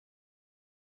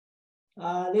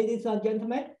Ladies and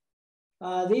gentlemen,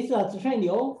 this is Zishun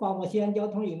Liu from Xi'an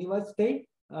Jiaotong University.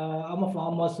 I'm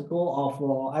from the School of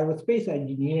Aerospace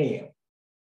Engineering.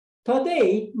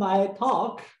 Today, my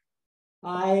talk,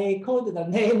 I called the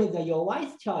name is Your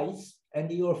Wise Choice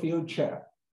and Your Future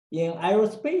in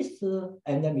Aerospace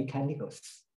and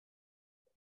Mechanics.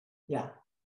 Yeah.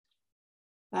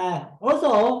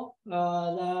 Also,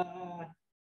 the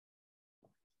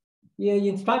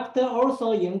instructor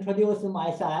also introduced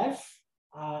myself.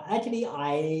 Actually,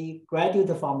 I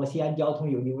graduated from Xi'an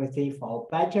Jiaotong University for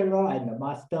bachelor and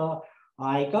master.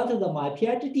 I got my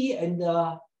Ph.D. and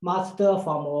master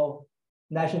from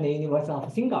National University of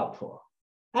Singapore.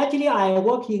 Actually, I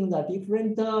work in the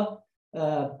different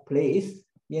places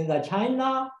in the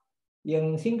China,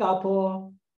 in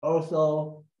Singapore,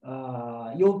 also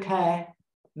UK,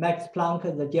 Max Planck,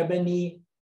 the Germany,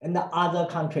 and the other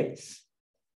countries.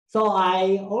 So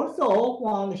I also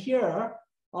want to share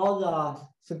all the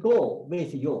school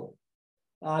with you.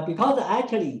 Because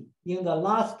actually in the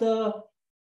last 30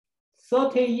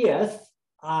 years,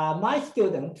 my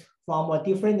students from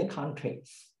different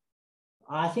countries,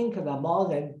 I think the more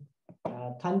than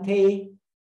 20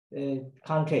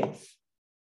 countries.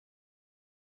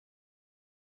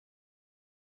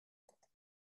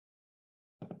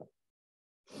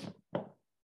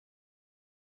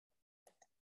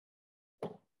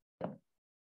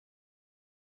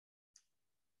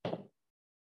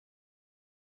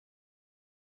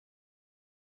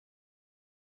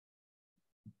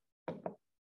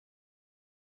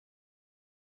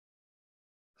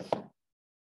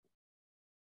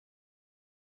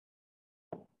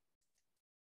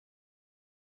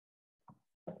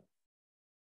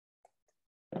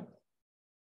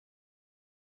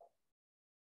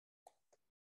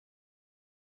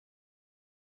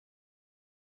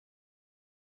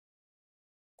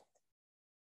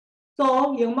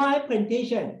 So in my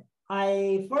presentation,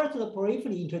 I first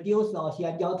briefly introduced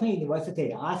Xi'an Jiaotong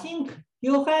University. I think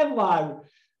you have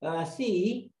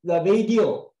see the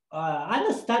video,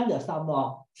 understand some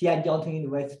Xi'an Jiaotong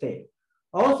University.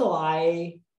 Also,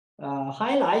 I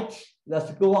highlight the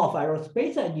School of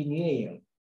Aerospace Engineering,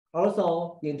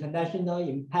 also international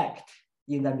impact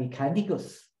in the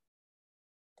mechanics.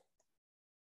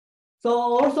 So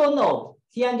also know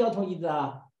Xi'an Jiaotong is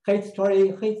a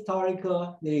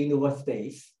historical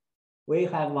universities. We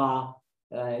have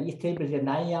established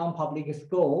Nanyang Public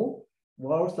School,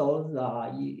 also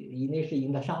initially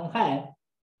in the Shanghai,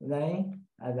 then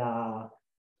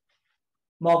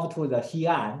moved to the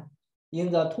Xi'an.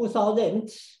 In the 2000,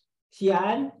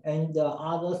 Xi'an and the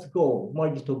other school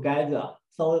merged together.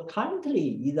 So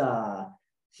currently, the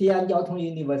Xi'an Jiaotong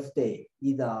University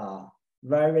is a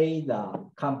very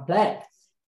complex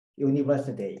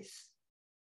universities.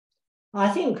 I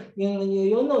think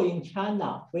in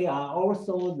China, we are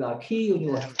also the key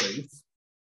universities.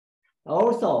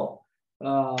 Also,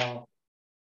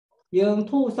 in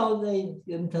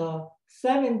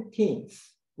 2017,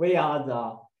 we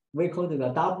call it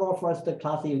the double first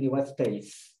class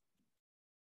universities.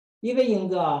 Even in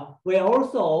we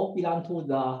also belong to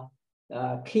the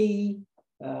key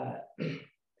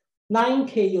 9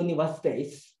 key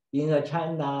universities in the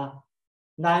China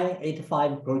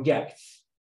 985 projects.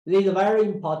 This is very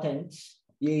important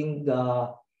in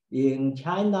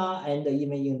China and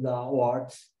even in the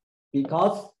world,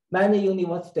 because many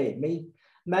universities,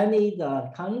 many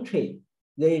country,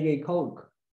 they recruit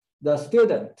the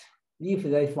student if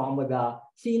they from the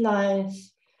C9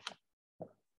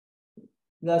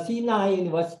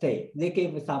 university, they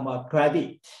give some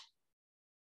credit.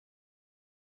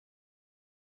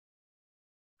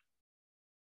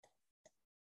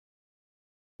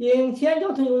 In Xi'an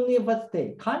Jiaotong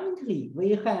University, currently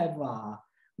we have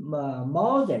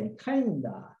more than 10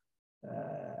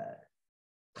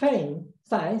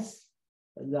 science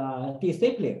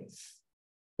disciplines.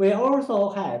 We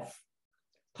also have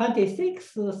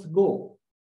 26 schools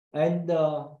and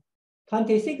 12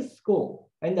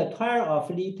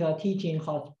 affiliate teaching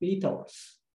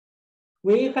hospitals.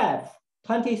 We have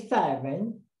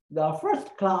 27 the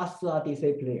first class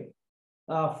discipline,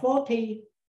 45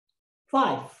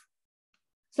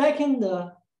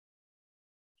 second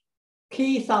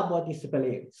key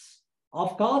sub-disciplines.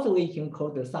 Of course, we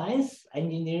include science,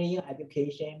 engineering,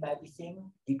 education,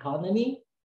 medicine, economy,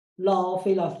 law,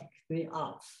 philosophy,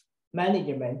 arts,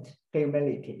 management,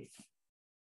 humanities.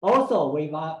 Also,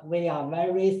 we are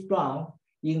very strong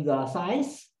in the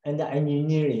science and the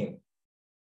engineering.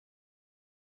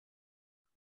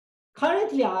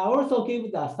 Currently, I also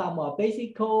give some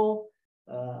basic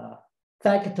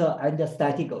factor and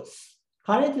statistics.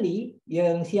 Currently,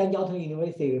 in Xi'an Jiaotong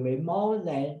University, we more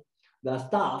than the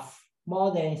staff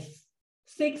more than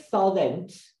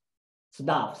 6,000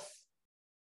 staffs.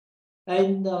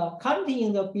 And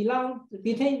counting the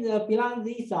between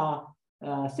these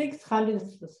 600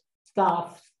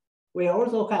 staff, we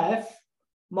also have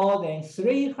more than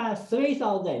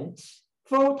 3,000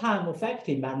 full-time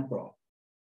faculty members.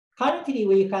 Currently,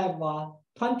 we have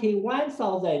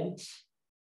 21,000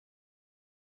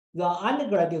 the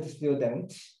undergraduate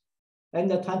students and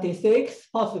 26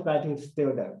 postgraduate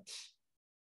students.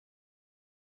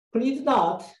 Please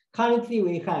note, currently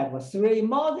we have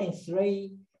more than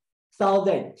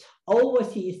 3,000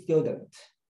 overseas students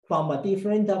from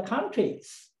different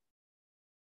countries.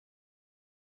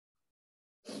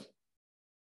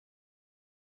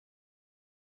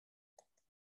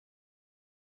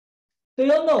 Do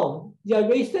you know that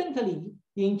recently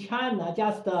in China,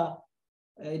 just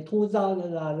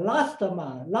last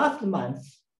month,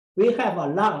 we have a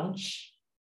launch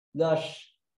the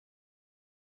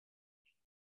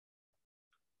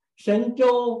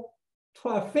Shenzhou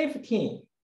 15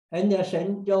 and the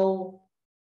Shenzhou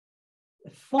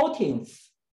 14th.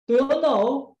 Do you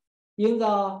know in the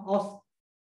all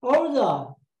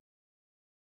the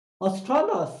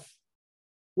astronomers,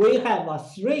 we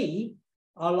have 3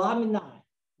 alumni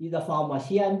is from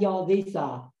Xi'an, these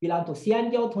belong to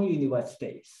Xi'an Jiaotong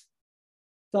universities.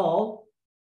 So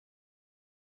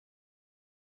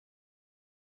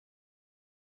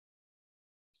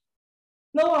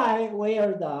now I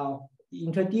will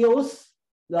introduce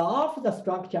the office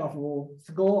structure of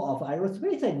School of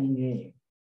Aerospace Engineering.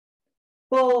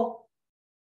 For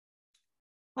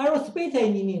aerospace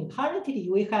engineering, currently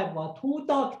we have 2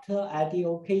 doctor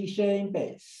education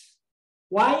base.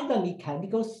 One is the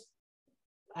mechanicals.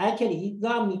 Actually,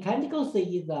 the mechanicals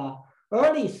is the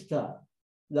earliest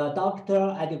the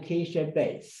doctor education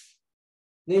base.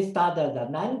 They started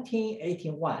in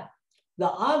 1981. The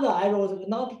other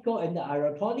aeronautical and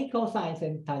aeronautical science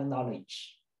and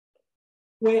technology.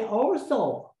 We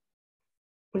also,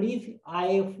 please,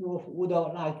 I would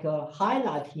like to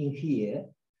highlight in here,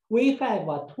 we have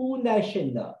 2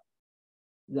 national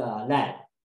lab.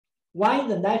 One is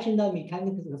the National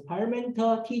Mechanics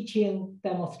Experimental Teaching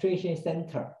Demonstration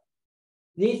Center.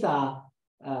 These are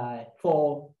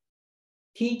for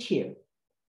teaching.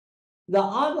 The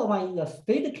other one is the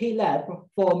State K Lab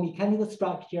for mechanical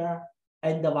structure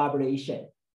and the vibration.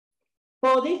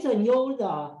 For this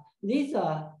these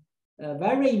are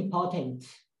very important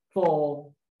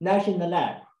for national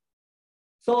lab.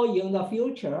 So in the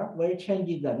future, we'll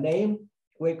change the name.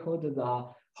 We call the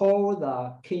whole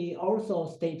the K also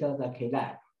state of the K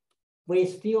lab. We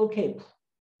still keep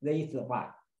this one.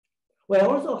 We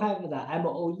also have the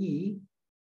MOE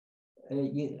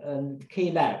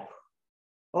K lab.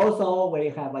 Also, we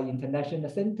have an international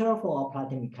center for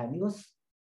applied mechanics.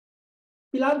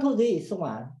 Belong to this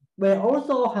one, we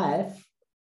also have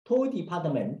 2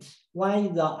 departments. One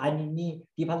is the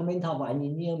Department of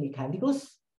Engineering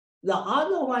Mechanics. The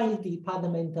other one is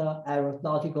Department of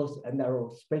Aeronautics and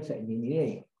Aerospace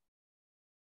Engineering.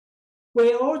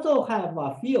 We also have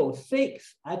a few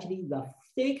 6, actually the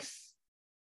 6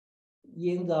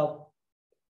 in the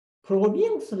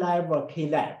province level K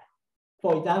lab.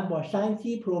 For example,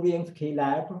 Shanxi Province K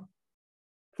lab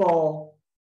for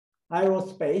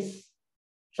aerospace,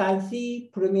 Shanxi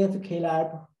Province K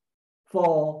lab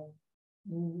for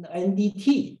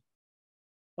NDT.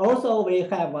 Also, we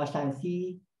have a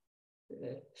Shanxi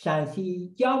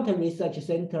Joint Research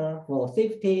Center for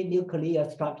Safety, Nuclear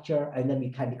Structure, and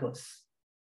Mechanicals.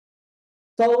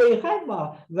 So we have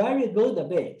a very good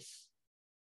base.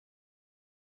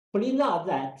 Please note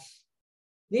that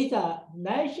this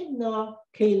national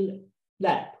K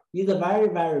lab is very,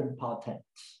 very important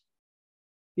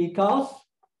because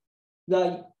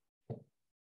they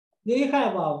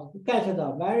have get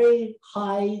a very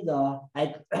high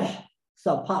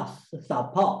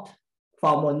support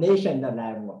from a national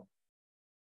level.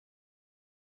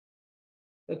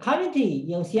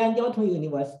 Currently, in Xi'an Jiaotong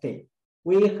University,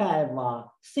 we have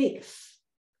 6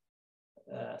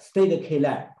 state K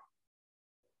lab,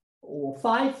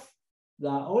 5 the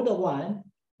older one.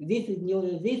 This is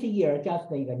new. This year,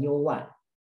 just like a new one.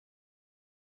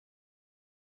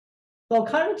 So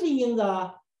currently in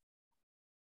the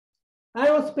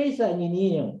aerospace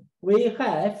engineering, we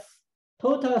have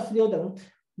total students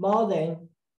more than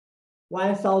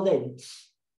 1,000.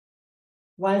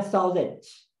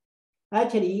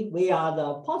 Actually, we are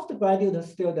the postgraduate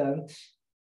students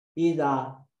is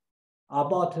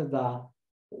about the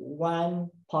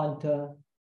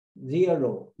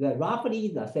 1.0,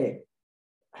 roughly the same.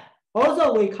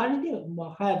 Also, we currently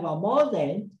have more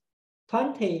than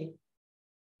 20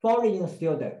 foreign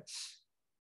students.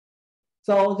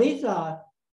 So these are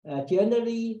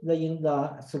generally in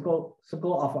the School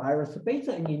of Aerospace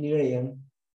Engineering.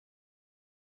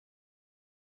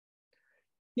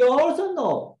 You also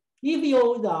know, if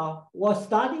you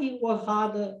work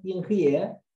hard in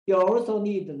here, you also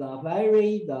need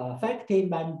the faculty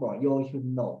member you should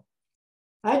know.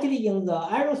 Actually, in the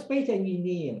aerospace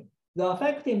engineering, the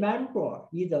faculty member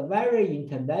is very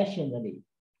internationally.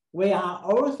 We are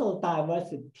also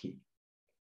diversity.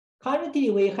 Currently,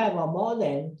 we have more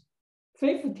than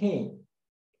 15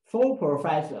 full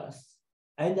professors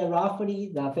and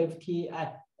roughly the 50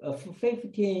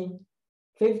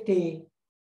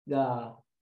 the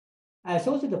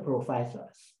associate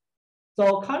professors.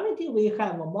 So currently we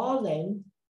have more than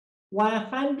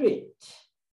 100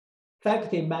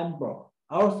 faculty members,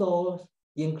 also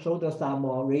include some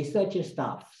research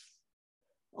staff.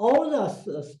 All the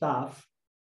staff,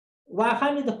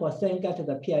 100% get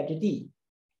the Ph.D.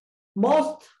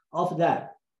 Most of them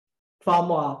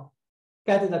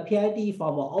get the Ph.D.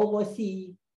 from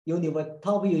overseas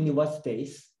top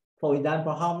universities. For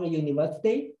example, Harvard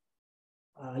University,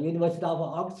 University of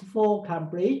Oxford,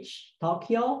 Cambridge,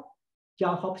 Tokyo,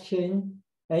 Johns Hopkins,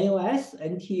 NUS,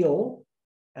 NTU,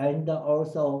 and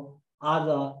also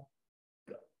other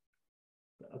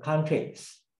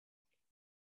countries.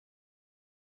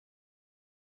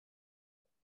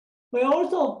 We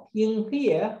also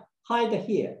hide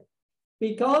here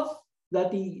because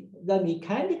the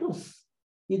mechanicals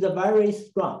is very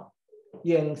strong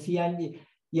in Xi'an,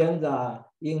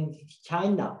 in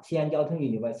China, Xi'an Jiaotong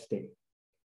University.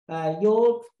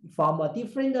 You're from a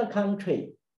different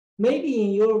country. Maybe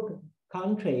in your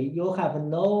country, you have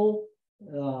no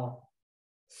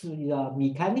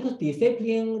mechanical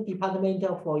discipline department,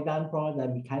 for example, the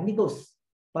mechanicals,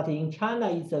 but in China,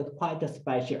 it's quite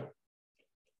special.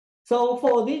 So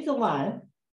for this one,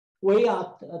 we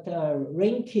are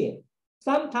ranking.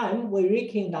 Sometimes we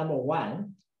ranking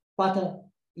 #1, but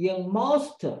in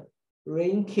most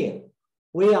ranking,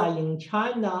 we are in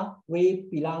China, we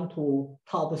belong to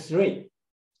top 3.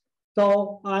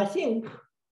 So I think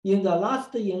in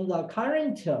the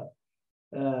current,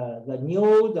 the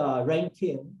new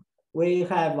ranking, we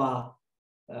have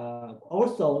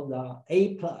also the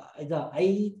A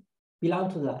belong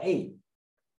to the A.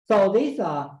 So these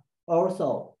are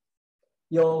also,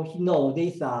 you know,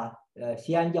 these are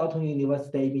Xi'an Jiaotong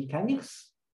University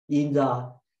mechanics in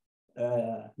the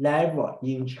level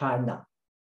in China.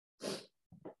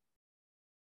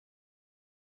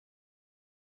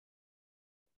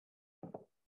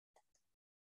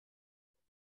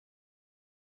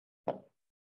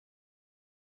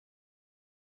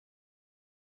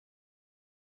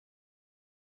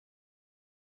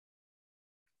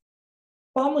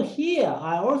 From here,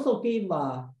 I also give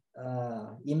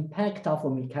impact of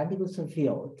mechanical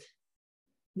field.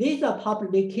 These are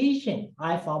publication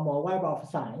I from a Web of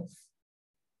Science.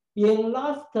 In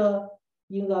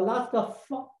the last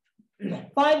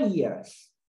 5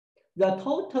 years, the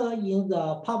total in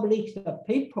the published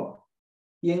paper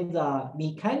in the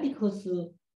mechanical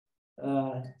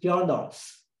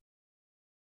journals.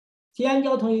 Xi'an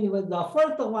Jiaotong University, the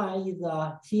first one is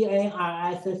the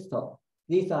CNRI system.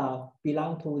 These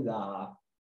belong to the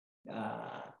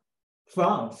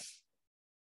France.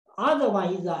 Other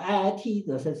one is the IIT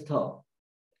the system.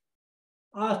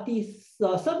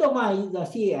 The third one is the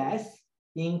CES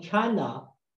in China.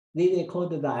 This is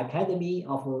called the Academy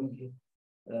of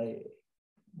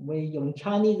we in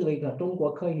Chinese we call 中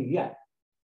国科学院.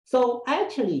 So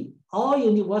actually, all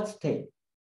university,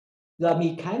 the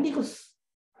mechanicals,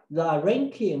 the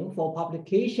ranking for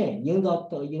publication in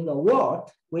the world,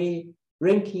 we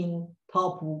ranking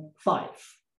top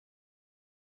 5.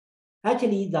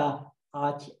 Actually, the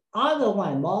other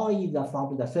one more is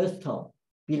from the system.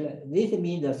 This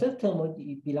means the system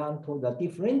belongs to the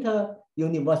different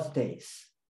universities.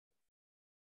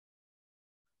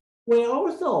 We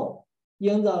also,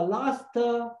 in the last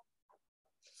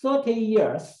 30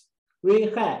 years, we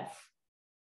have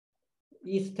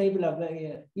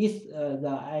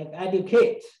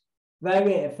educate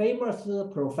very famous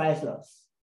professors.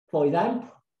 For example,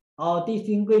 our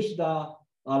distinguished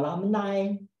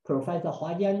alumni, Professor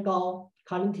Hua Jiangao,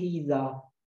 currently is a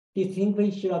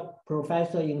distinguished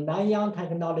professor in Nanyang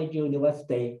Technology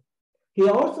University. He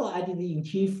also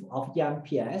editor-in-chief of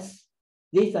JMPS.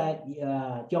 This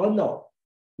journal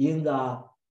in the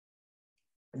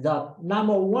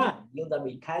 #1 in the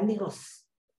mechanicals.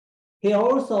 He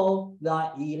also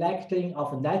the election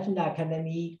of National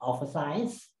Academy of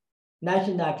Science,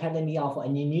 National Academy of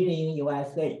Engineering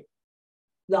USA.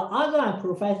 The other one,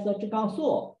 Professor Zhi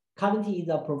Gangsuo, currently is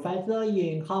a professor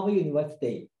in Harvard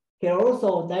University. Here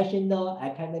also National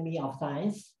Academy of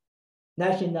Science,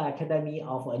 National Academy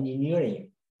of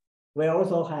Engineering. We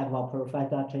also have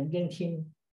Professor Chen Zhengqing,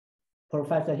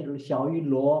 Professor Xiaoyu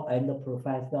Luo, and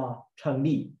Professor Chen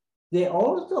Li. They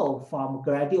also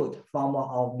graduate from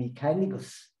our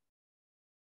mechanics.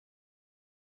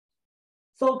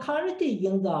 So currently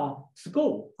in the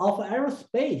School of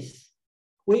Aerospace,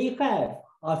 we have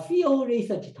a few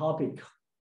research topics.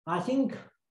 I think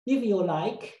if you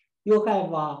like, you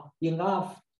have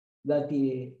enough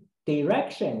the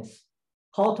directions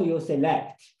how to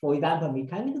select, for example,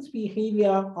 mechanics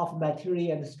behavior of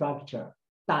material and structure,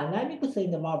 dynamics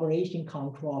and vibration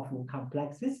control of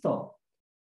complex system,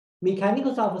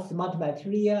 mechanics of smart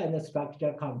material and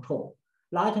structure control,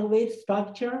 lighter weight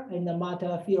structure and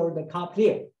matter field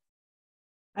coupling,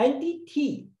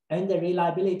 NDT and the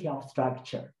reliability of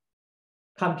structure,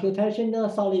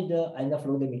 computational solid and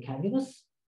fluid mechanics,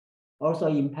 also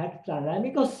impact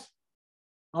dynamics,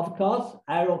 of course,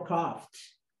 aircraft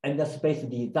and the space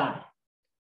design,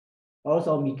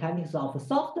 also mechanics of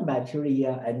soft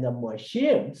material and the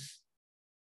machines.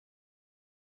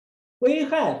 We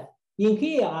have in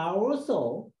here I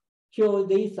also show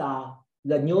these are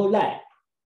the new lab.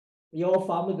 You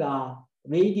from the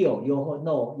video, you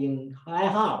know in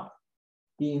iHub,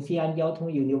 in Xi'an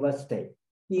Jiaotong University.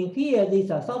 In here, this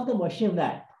is a soft machine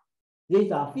lab. This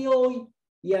is a few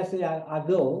years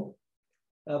ago,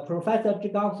 Professor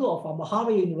Zhigang Zuo from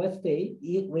Harvard University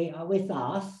with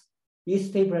us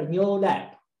established a new lab.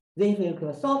 This is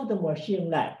a soft machine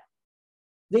lab.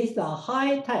 This is a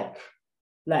high-tech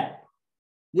lab.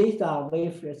 These are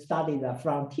we've studied the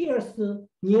frontiers,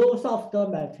 new soft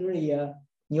material,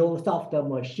 new soft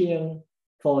machine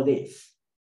for this.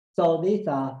 So these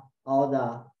are all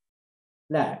the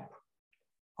lab.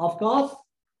 Of course,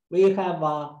 we have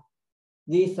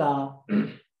this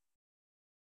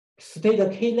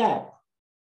state key lab.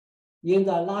 In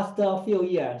the last few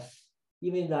years,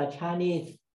 even the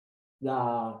Chinese,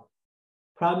 the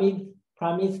Prime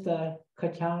Minister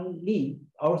Li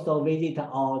also visited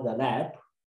all the lab,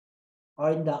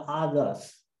 or in the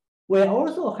others. We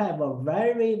also have a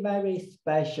very, very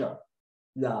special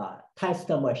test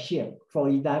machine, for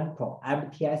example,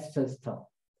 MTS system.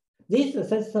 This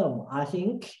system, I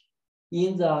think,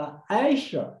 in the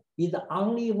Asia is the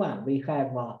only one we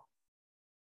have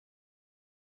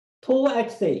 2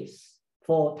 axes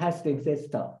for testing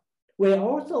system. We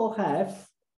also have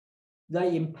the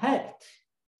impact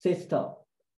system.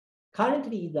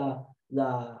 Currently,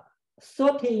 the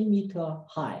 30 meter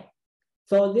high.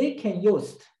 So they can do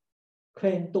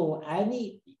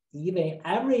even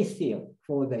everything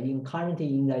for currently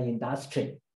in the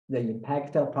industry, the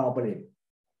impact problem.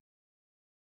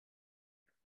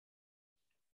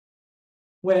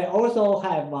 We also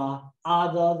have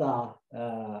other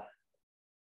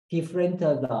different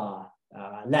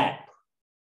lab.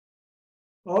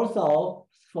 Also,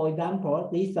 for example,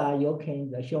 this you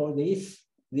can show this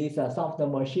soft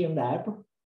machine lab.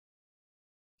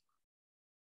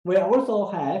 We also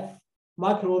have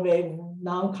microwave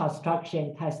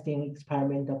non-construction testing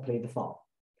experimental platform.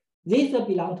 These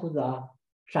belong to the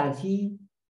Shanxi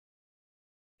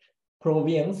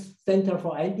Province Center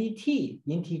for NDT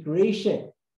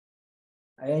Integration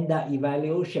and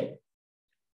Evaluation.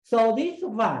 So this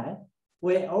one,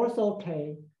 we also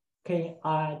can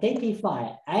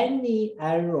identify any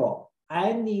error,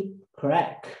 any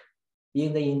crack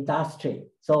in the industry.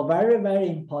 So very, very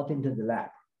important to the lab.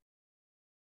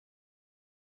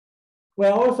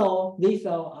 Well, also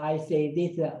I say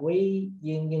this we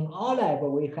in our lab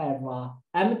we have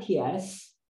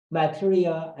MTS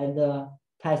material and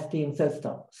testing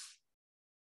systems.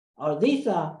 These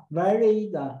are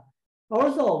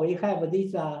also we have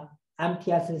this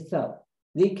MTS system.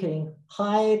 They can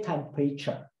high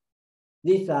temperature.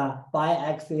 These are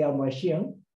biaxial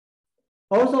machine.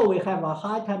 Also, we have a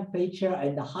high temperature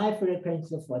and high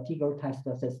frequency fatigue test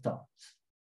systems.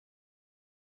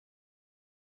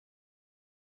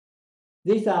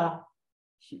 This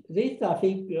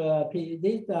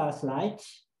slide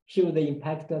show the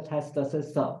impact test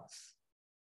systems.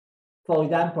 For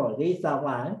example, this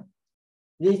one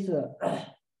is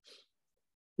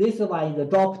the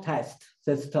drop test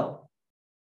system.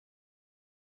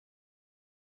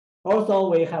 Also,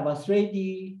 we have a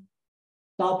 3D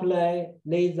Doppler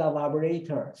laser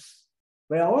vibrators.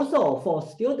 We also, for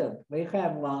students, we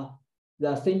have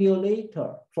the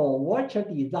simulator for virtual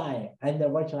design and the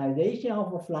virtualization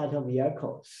of flight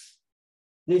vehicles.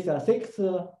 These are 6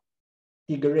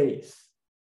 degrees.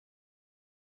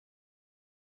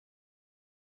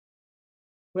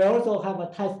 We also have a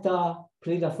test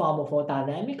platform for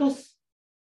dynamics.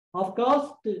 Of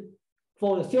course,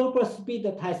 for the super speed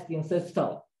testing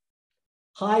system,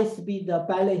 high speed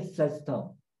balance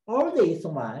system, all these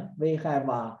one, we have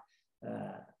a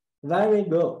very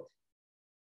good.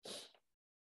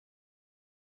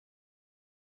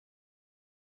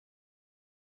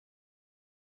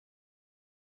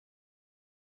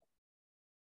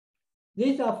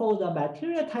 These are for the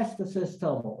material test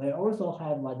system. We also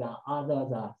have the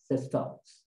other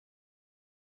systems.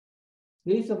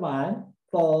 This one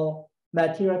for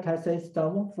material test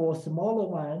system, for smaller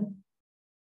one,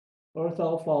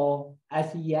 also for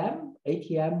SEM,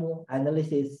 ATM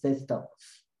analysis systems.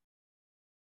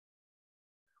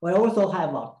 We also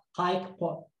have a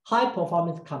high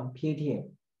performance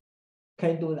computing,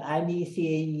 can do any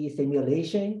CAE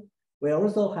simulation. We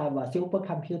also have a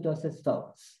supercomputer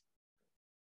systems.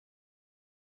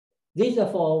 These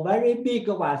are for very big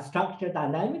one, structure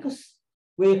dynamics.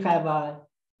 We have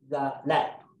the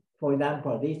lab, for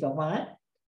example, this one.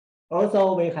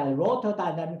 Also, we have rotor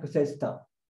dynamic system.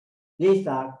 These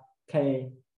are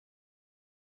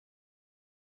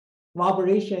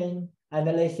vibration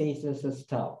analysis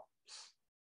systems.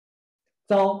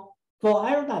 So for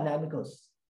aerodynamics,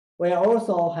 we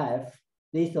also have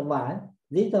this one.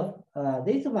 This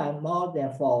one more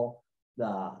than for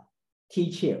the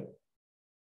teaching.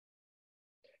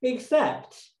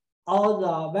 Except all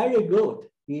the very good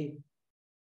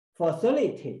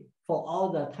facility for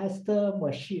all the tester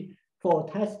machine, for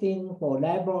testing, for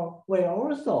lab, we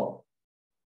also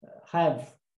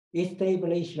have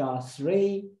established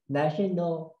 3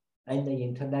 national and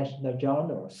international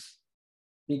journals,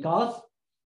 because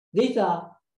these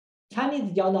are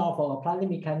Chinese Journal for Applied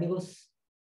Mechanics.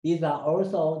 These are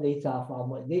also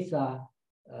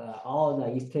all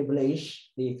the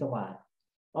established this one.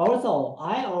 Also,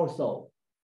 I also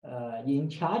in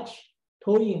charge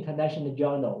 2 international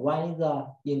journals. One is the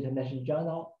International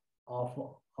Journal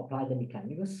of Applied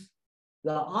Mechanics.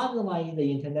 The other one is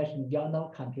the International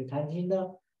Journal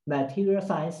Computational, Material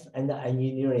Science and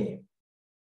Engineering.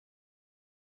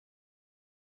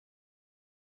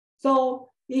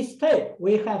 So instead,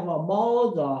 we have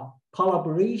more the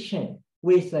collaboration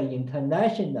with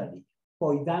internationally.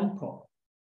 For example,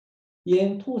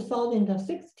 in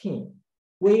 2016,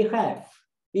 we have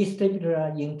established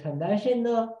an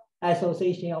International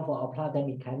Association of Applied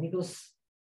Mechanics.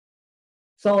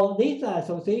 So this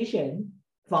association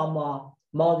from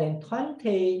more than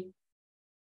 20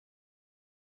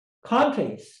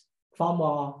 countries,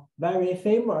 from very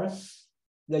famous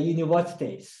the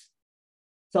universities.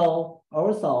 So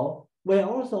also, we're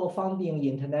also funding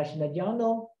international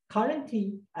journal.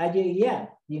 Currently, IAAM,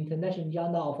 the International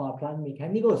Journal of Applied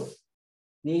Mechanics,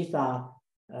 these are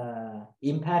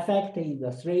imperfect is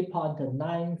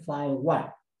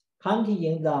 3.951, counting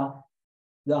in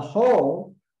the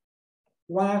whole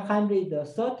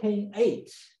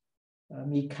 138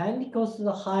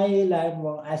 mechanical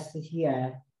high-level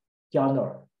STI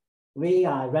journal. We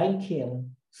are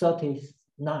ranking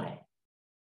 39.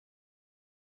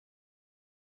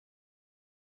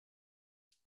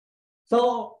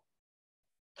 So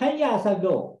 10 years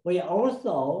ago, we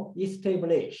also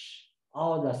established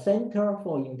the Center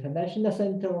for International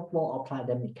Center for Applied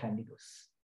Mechanics.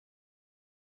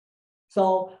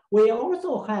 So we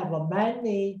also have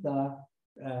many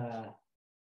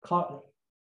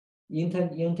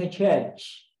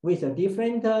interchange with a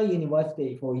different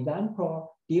university. For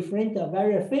example, different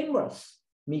very famous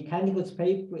mechanics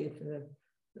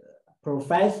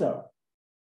professor.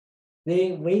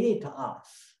 They visit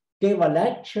us, give a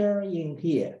lecture in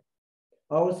here.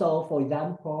 Also, for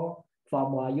example,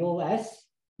 from US,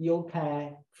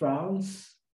 UK,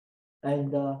 France,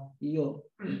 and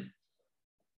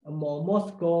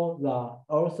Moscow,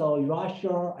 also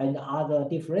Russia, and other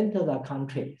different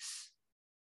countries.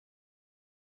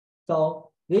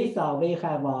 So these are, we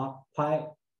have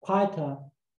quite a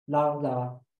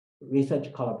long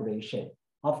research collaboration.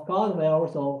 Of course, we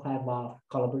also have a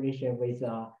collaboration with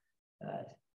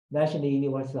National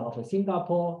University of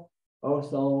Singapore.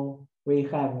 Also, we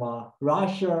have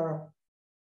Russia.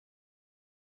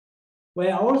 We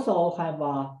also have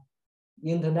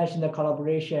international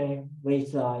collaboration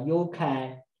with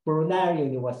UK, Brunei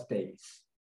universities.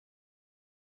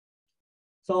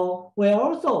 So we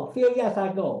also, a few years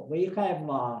ago, we have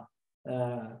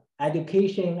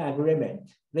education agreement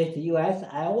with US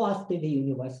Iowa State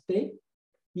University.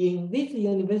 In this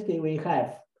university, we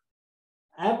have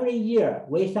every year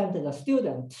we send the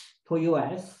student to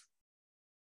US.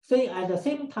 So at the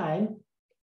same time,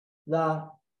 the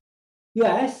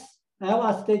US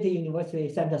Iowa State University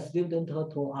sent a student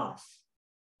to us.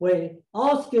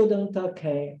 All students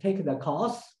can take the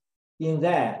course in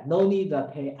there, no need to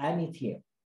pay anything.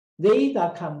 They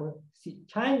come,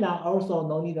 China also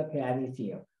no need to pay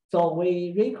anything. So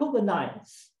we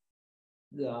recognize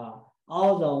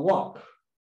all the work,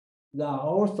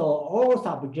 also all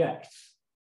subjects.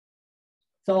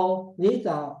 So these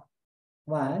are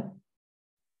one.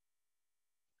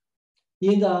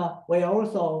 We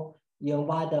also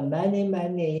invite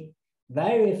many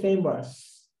very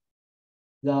famous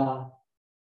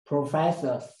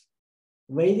professors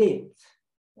visit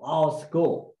our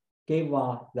school, give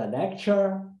the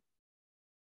lecture.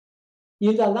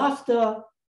 In the last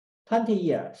 20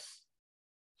 years,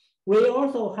 we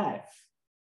also have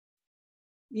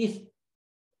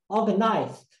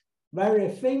organized very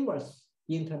famous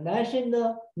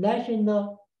national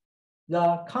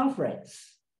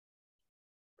conference.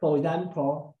 For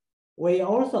example, we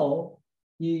also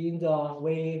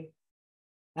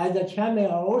as the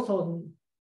chairman also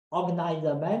organize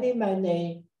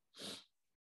many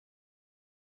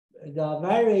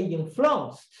very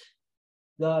influenced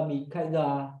the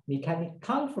mechanic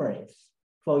conference.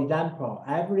 For example,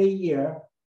 every year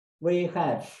we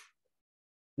have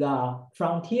the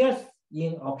frontiers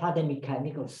in applied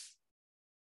mechanics.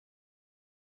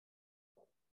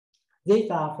 These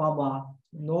are from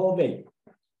Norway.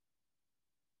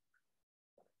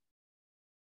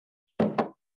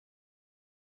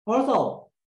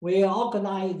 Also, we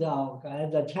organize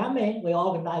as the chairman, we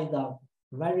organize a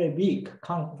very big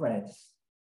conference.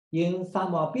 In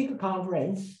some big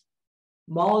conference,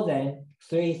 more than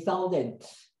 3,000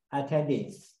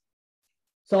 attendees.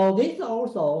 So this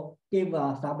also gives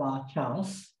us some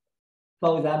chance.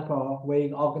 For example,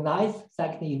 we organize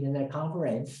second internet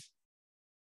conference.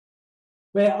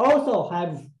 We also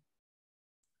have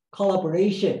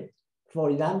collaboration, for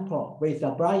example, with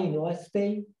the Brown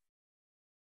University,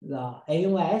 the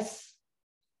AUS,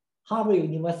 Harvard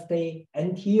University,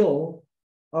 NTU,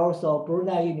 also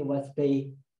Brunei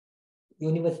University,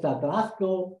 University of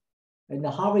Glasgow, and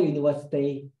Harvard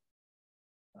University,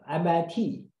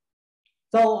 MIT.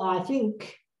 So I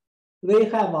think we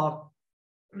have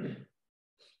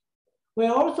we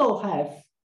also have,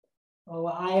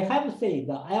 I have to say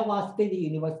the Iowa State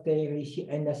University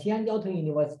and the Xi'an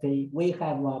University, we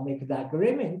have made the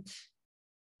agreement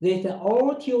that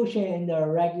all tuition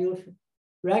and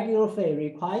regular fee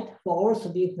required for all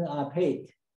students are paid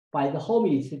by the home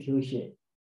institution.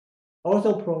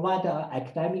 Also provide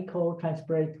academical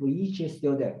transfer to each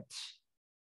student.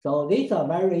 So these are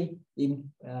very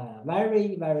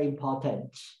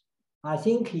important. I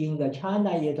think in the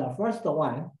China is the first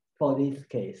one for this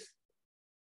case.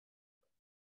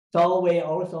 So we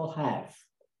also have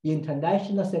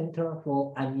International Center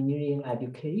for Engineering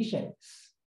Education.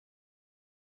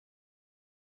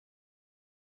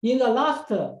 In the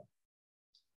last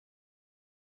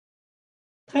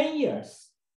 10 years,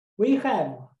 we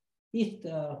have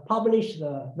published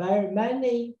very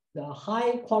many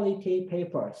high quality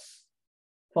papers.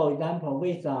 For example,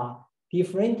 with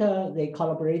they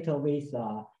collaborate with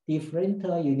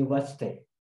different universities.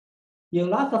 In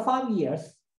the last 5 years,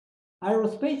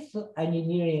 aerospace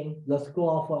engineering, the School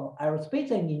of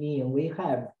Aerospace Engineering, we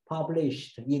have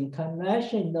published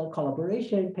international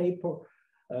collaboration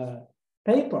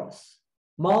papers,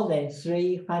 more than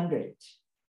 300.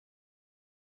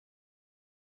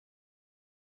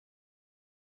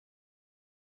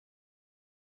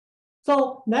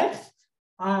 So next,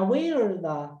 I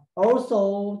will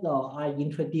also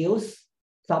introduce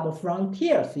some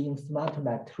frontiers in smart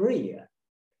material.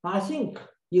 I think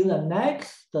in the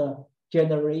next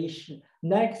generation,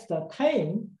 next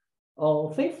 10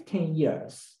 or 15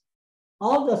 years,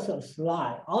 all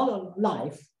the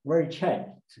life will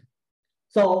change.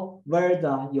 So where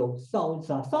you solve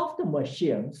the soft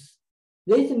machines,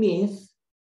 this means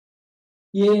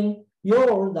in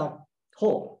your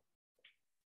home,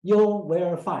 you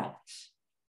will find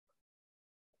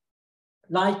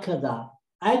like the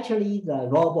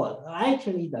robot,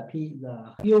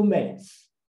 the humans,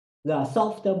 the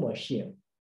soft machine.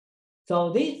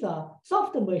 So this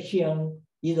soft machine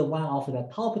is one of the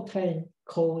top 10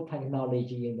 core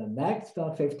technology in the next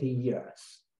 15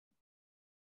 years.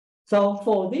 So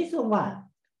for this one,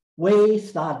 we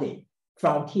study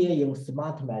frontier in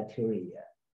smart material.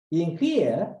 In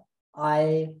here,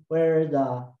 I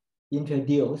will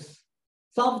introduce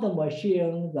soft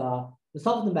machine. The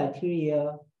soft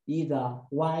material is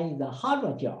one is the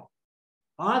hydrogel,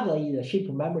 other is the chip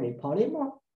memory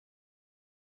polymer.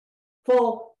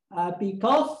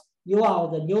 Because you are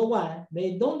the new one,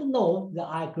 they don't know that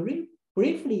I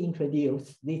briefly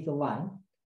introduce this one.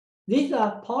 These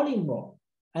are polymer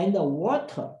and the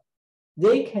water.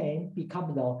 They can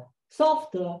become the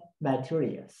soft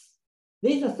materials.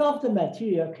 This soft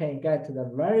material can get the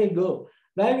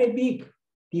very big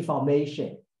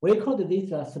deformation. We call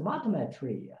this a smart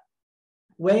material.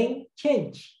 When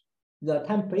change the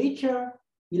temperature,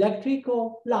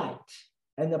 electrical light,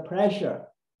 and the pressure,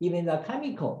 even the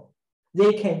chemical,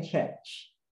 they can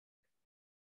change.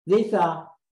 These are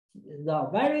the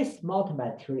very smart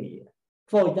material.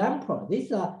 For example,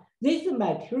 this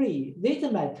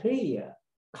material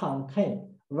contain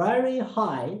very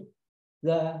high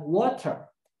the water.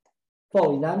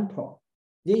 For example,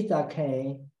 this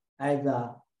can as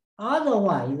a other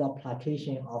one is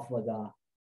application of the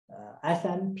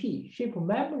SMP, ship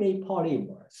memory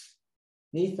polymers.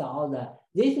 These are all the,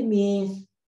 this means,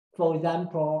 for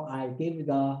example, I give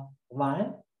the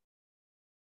one.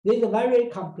 This is very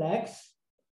complex.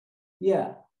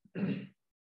 Yeah.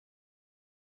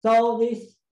 So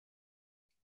this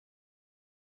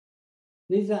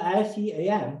is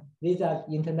IACM. This is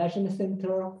International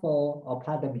Center for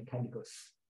Applied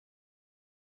Mechanics.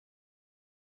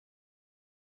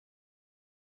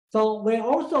 So we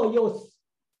also use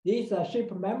this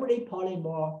ship memory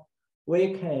polymer.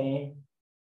 We can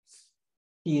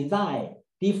design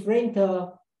different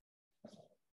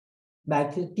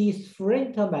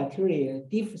material,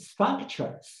 different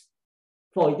structures.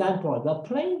 For example, the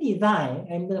plane design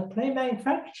and the plane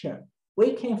manufacture,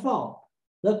 we can form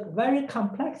the very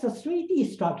complex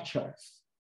 3D structures.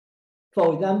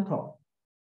 For example,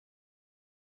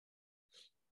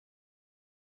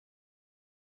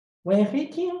 when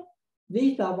hitting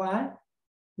this one,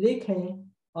 they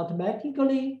can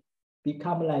automatically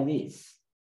become like this.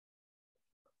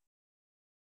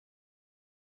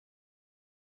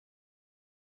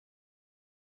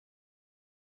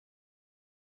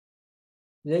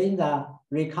 Then the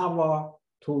recover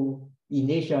to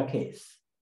initial case.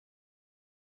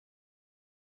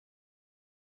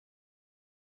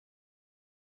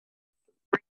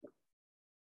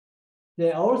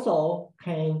 They also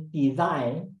can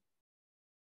design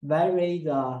very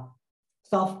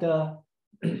soft.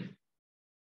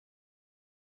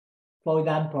 For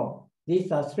example, this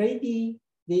 3D,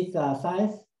 this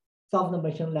science soft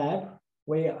machine lab,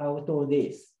 we will do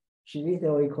this. This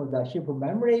we call the ship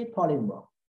memory polymer.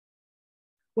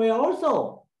 We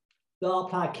also, the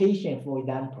application, for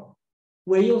example,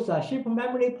 we use a ship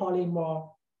memory polymer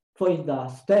for the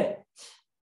state.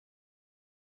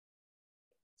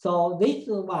 So this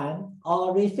one,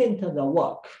 all recent the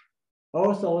work,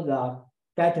 also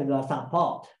get the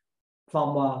support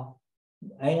from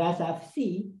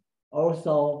NSFC,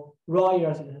 also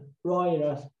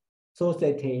Royal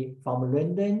Society from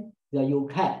London, the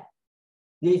UK.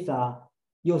 These are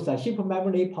use a ship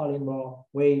memory polymer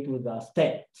way to the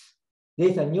state.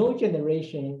 This is a new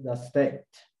generation, the state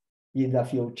in the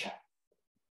future.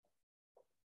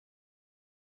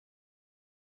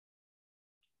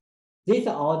 These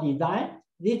are all design.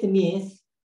 This means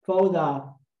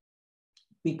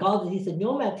because this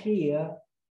new material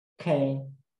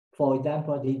can, for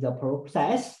example, this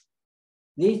process.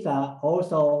 These are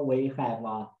also we have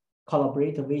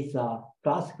collaborate with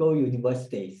Glasgow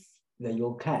universities, the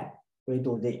UK. We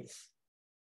do this.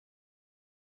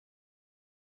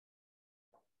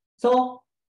 So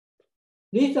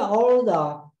these are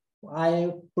all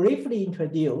I briefly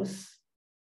introduce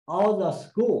all the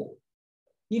school.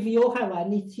 If you have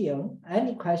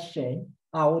any question,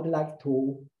 I would like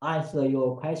to answer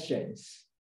your questions.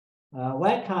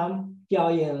 Welcome,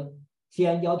 Jiaotong,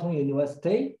 Xi'an Jiaotong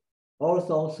University,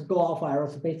 also School of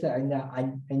Aerospace and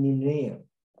Engineering.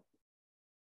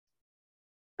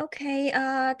 Okay,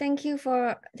 thank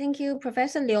you,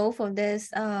 Professor Liu, for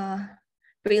this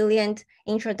brilliant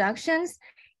introductions.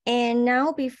 And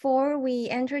now, before we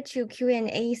enter to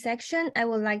Q&A section, I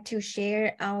would like to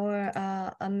share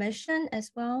our mission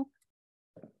as well.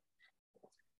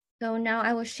 So now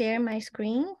I will share my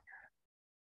screen.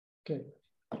 Okay.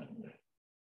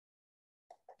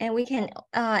 And we can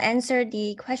answer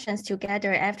the questions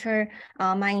together after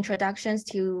my introductions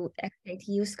to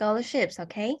XJTU scholarships,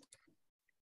 okay?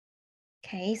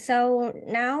 Okay, so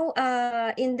now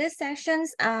in this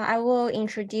sections, I will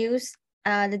introduce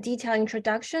the detailed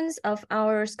introductions of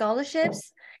our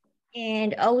scholarships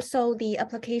and also the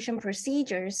application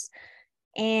procedures.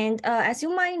 And as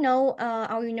you might know,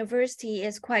 our university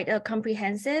is quite a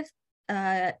comprehensive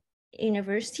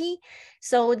university.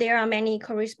 So there are many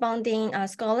corresponding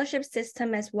scholarship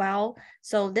system as well.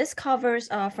 So this covers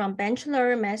from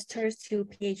bachelor, master's to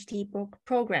PhD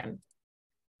program.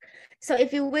 So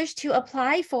if you wish to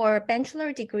apply for a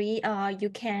bachelor degree, you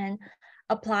can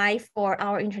apply for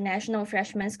our international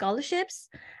freshman scholarships.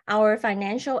 Our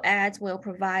financial aids will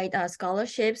provide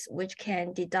scholarships which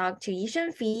can deduct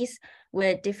tuition fees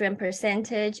with different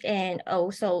percentage, and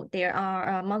also there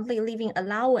are monthly living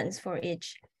allowance for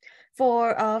each.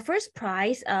 For first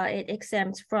prize, it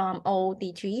exempts from all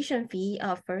the tuition fee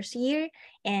of first year,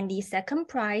 and the second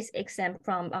prize exempt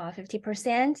from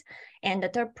 50%, and the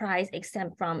third prize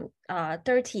exempt from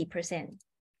 30%.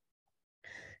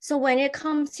 So when it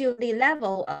comes to the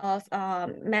level of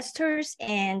master's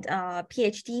and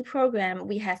PhD program,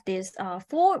 we have these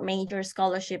 4 major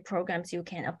scholarship programs you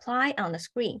can apply on the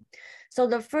screen. So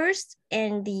the first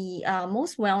and the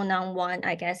most well-known one,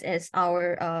 I guess, is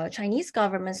our Chinese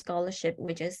government scholarship,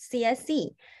 which is CSC.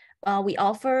 We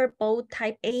offer both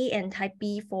type A and type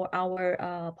B for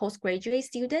our postgraduate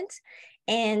students.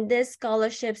 And these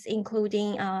scholarships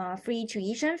including free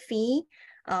tuition fee,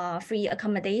 free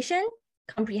accommodation,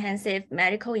 comprehensive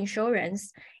medical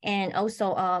insurance, and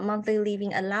also monthly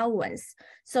living allowance.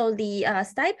 So the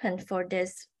stipend for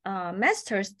this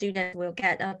master's student will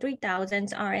get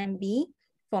 3,000 RMB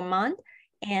per month,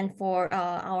 and for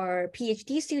our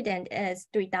PhD student is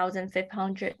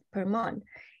 3,500 per month.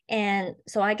 And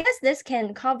so I guess this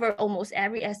can cover almost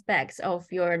every aspect of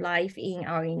your life in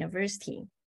our university.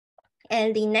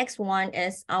 And the next one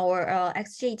is our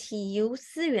XJTU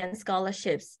Xi'an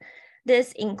scholarships.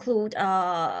 This include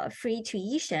free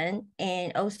tuition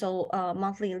and also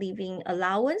monthly living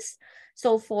allowance.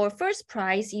 So for first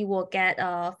prize, you will get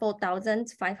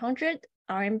 4,500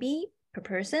 RMB per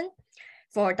person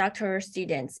for doctoral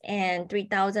students and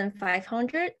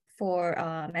 3,500 for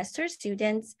master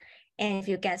students. And if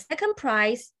you get second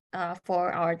prize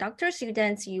for our doctoral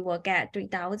students, you will get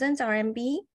 3,000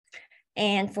 RMB.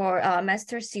 And for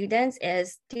master students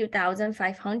is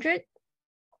 2,500.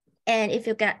 And if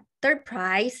you get third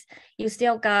prize, you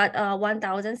still got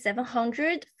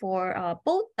 1,700 for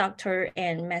both doctor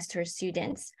and master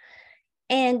students.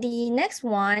 And the next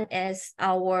one is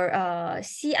our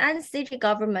Xi'an city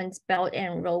government's Belt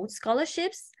and Road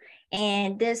scholarships.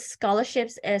 And this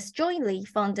scholarships is jointly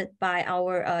funded by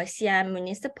our Xi'an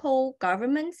municipal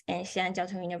government and Xi'an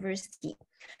Jiaotong University.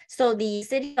 So the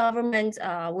city government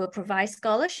will provide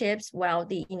scholarships while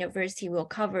the university will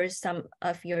cover some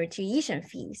of your tuition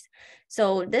fees.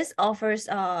 So this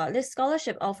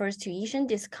scholarship offers tuition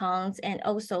discounts and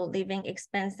also living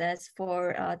expenses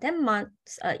for 10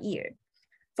 months a year.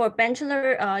 For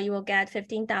bachelor, you will get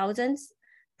 15,000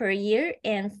 per year,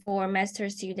 and for master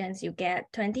students, you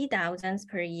get 20,000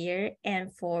 per year,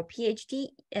 and for PhD,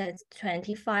 it's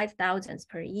 25,000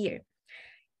 per year.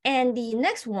 And the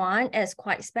next one is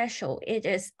quite special. It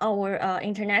is our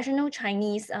international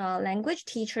Chinese language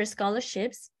teacher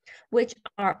scholarships, which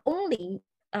are only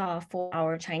for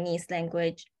our Chinese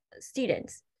language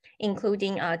students,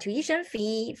 including tuition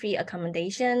fee, free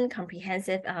accommodation,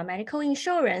 comprehensive medical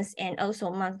insurance, and also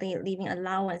monthly living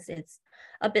allowances,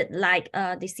 a bit like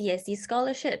the CSC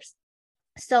scholarships.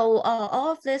 So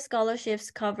all of these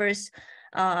scholarships covers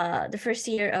the first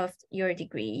year of your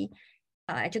degree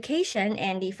education,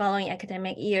 and the following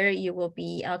academic year, you will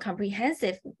be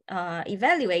comprehensive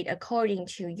evaluate according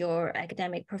to your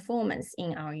academic performance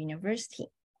in our university.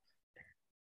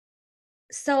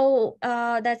 So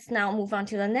let's now move on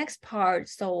to the next part.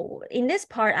 So in this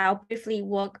part, I'll briefly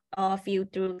walk you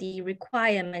through the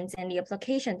requirements and the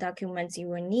application documents you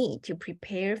will need to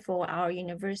prepare for our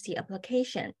university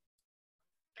application.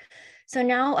 So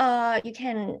now you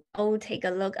can all take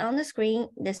a look on the screen.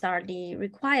 These are the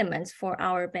requirements for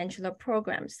our bachelor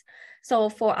programs. So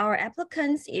for our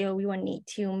applicants, we will need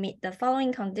to meet the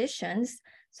following conditions.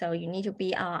 So you need to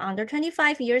be under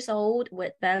 25 years old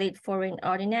with valid foreign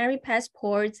ordinary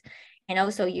passports. And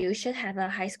also you should have a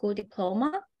high school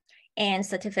diploma and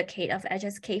certificate of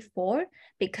HSK4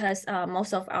 because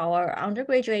most of our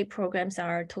undergraduate programs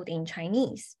are taught in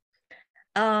Chinese.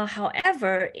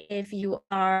 However, if you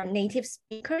are native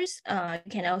speakers, you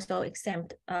can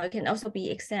also be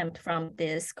exempt from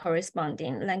this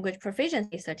corresponding language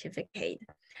proficiency certificate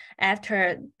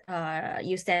after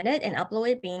you send it and upload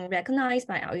it being recognized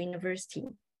by our university.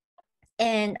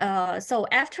 And so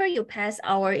after you pass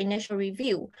our initial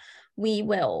review, we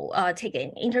will take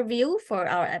an interview for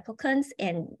our applicants.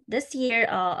 And this year,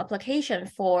 application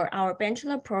for our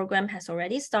bachelor program has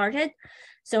already started.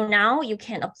 So now you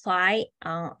can apply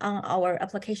on our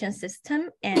application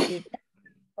system, and the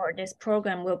for this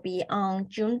program will be on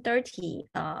June 30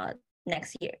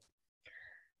 next year.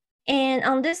 And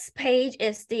on this page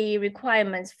is the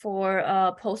requirements for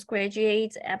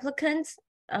postgraduate applicants.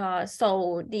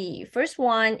 So the first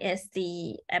one is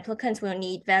the applicants will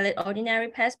need valid ordinary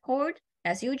passport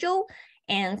as usual.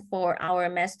 And for our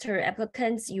master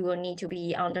applicants, you will need to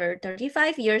be under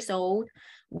 35 years old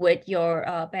with your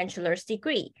bachelor's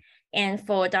degree. And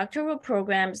for doctoral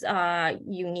programs,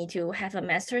 you need to have a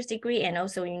master's degree, and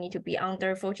also you need to be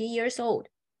under 40 years old.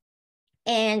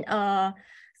 And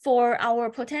for our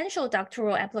potential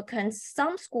doctoral applicants,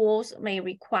 some schools may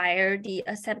require the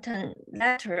acceptance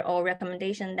letter or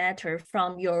recommendation letter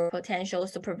from your potential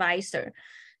supervisor.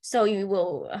 So you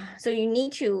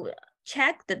need to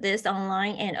check this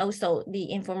online, and also the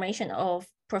information of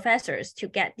professors to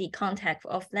get the contact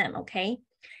of them, okay?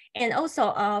 And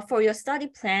also for your study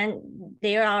plan,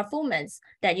 there are formats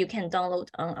that you can download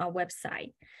on our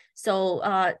website.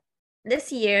 So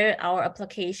this year, our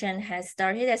application has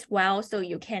started as well, so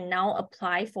you can now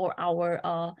apply for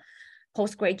our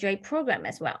postgraduate program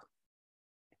as well.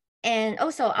 And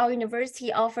also, our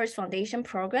university offers foundation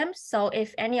programs. So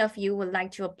if any of you would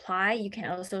like to apply, you can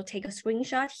also take a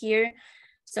screenshot here.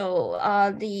 So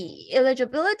the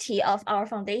eligibility of our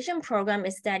foundation program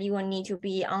is that you will need to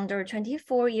be under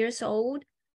 24 years old,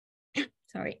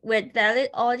 sorry, with valid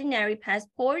ordinary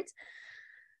passports,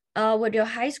 with your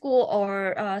high school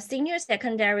or senior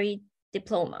secondary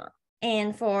diploma.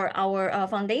 And for our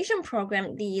foundation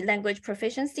program, the language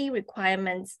proficiency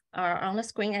requirements are on the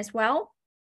screen as well.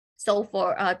 So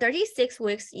for 36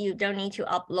 weeks, you don't need to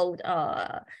upload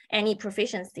any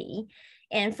proficiency.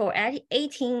 And for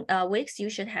 18 weeks, you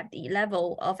should have the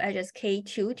level of HSK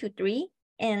 2 to 3.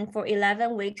 And for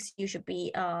 11 weeks, you should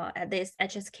be at this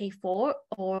HSK 4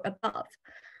 or above.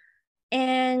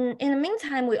 And in the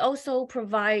meantime, we also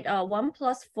provide a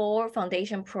 1+4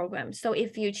 foundation program. So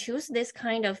if you choose this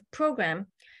kind of program,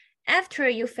 after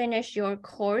you finish your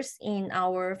course in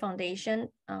our foundation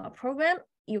program,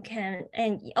 you can,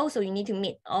 and also you need to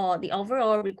meet all the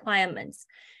overall requirements.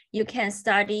 You can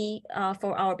study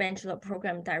for our bachelor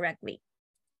program directly.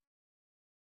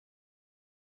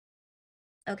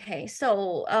 Okay,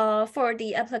 so for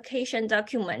the application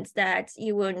documents that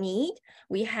you will need,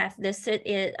 we have listed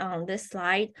it on this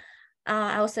slide.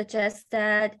 I would suggest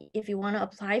that if you want to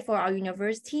apply for our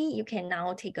university, you can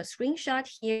now take a screenshot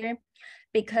here,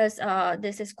 because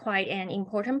this is quite an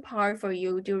important part for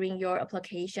you during your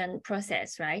application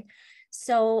process, right?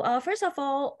 So first of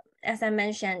all, as I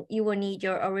mentioned, you will need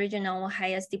your original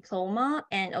highest diploma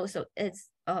and also its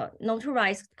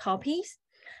notarized copies.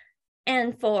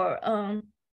 And for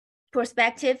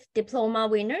prospective diploma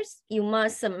winners, you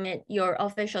must submit your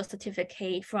official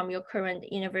certificate from your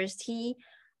current university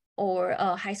or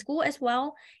high school as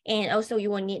well. And also you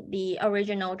will need the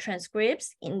original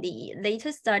transcripts in the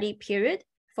latest study period.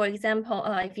 For example,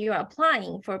 if you are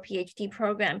applying for a PhD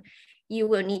program, you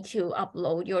will need to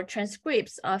upload your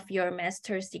transcripts of your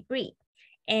master's degree.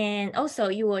 And also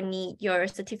you will need your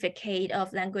certificate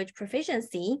of language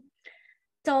proficiency.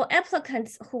 So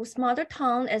applicants whose mother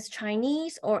tongue is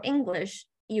Chinese or English,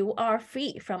 you are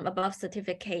free from above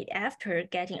certificate after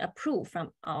getting approved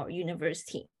from our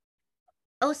university.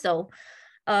 Also,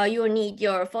 you will need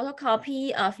your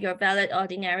photocopy of your valid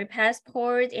ordinary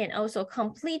passport and also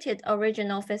completed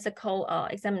original physical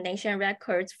examination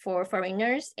records for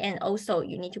foreigners. And also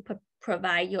you need to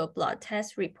provide your blood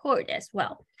test report as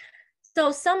well.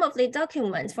 So some of the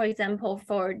documents, for example,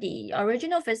 for the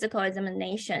original physical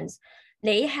examinations,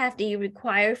 they have the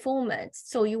required formats.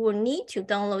 So you will need to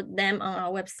download them on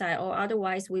our website, or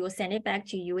otherwise we will send it back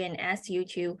to you and ask you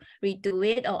to redo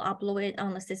it or upload it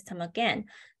on the system again.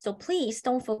 So please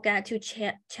don't forget to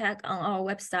check on our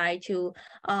website to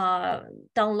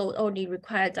download all the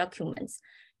required documents.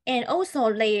 And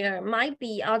also there might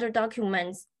be other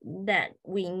documents that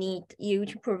we need you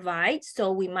to provide.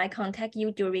 So we might contact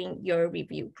you during your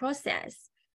review process.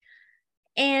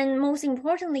 And most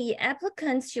importantly,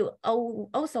 applicants should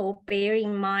also bear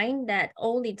in mind that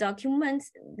all the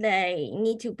documents, they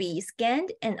need to be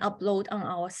scanned and uploaded on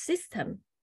our system,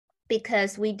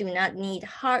 because we do not need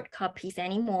hard copies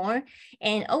anymore.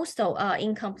 And also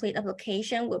incomplete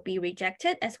application will be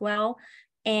rejected as well.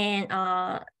 And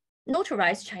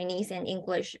notarized Chinese and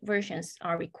English versions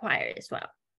are required as well.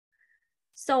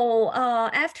 So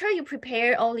after you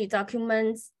prepare all the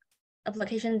documents,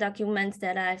 application documents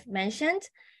that I've mentioned,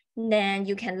 then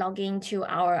you can log into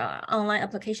our online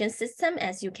application system,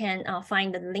 as you can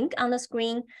find the link on the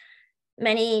screen.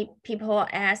 Many people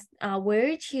ask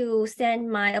where to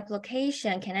send my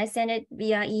application. Can I send it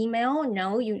via email?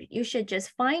 No, you should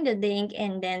just find the link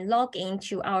and then log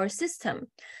into our system.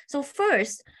 So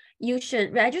first, you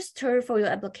should register for your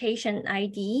application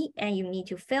ID, and you need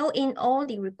to fill in all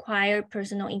the required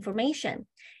personal information.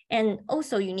 And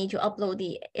also you need to upload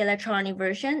the electronic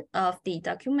version of the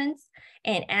documents.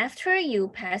 And after you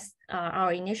pass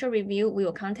our initial review, we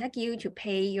will contact you to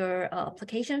pay your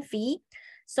application fee.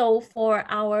 So for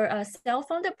our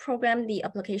self-funded program, the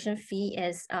application fee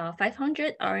is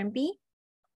 500 RMB.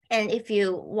 And if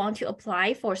you want to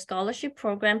apply for scholarship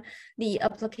program, the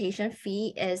application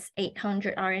fee is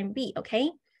 800 RMB, okay?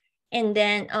 And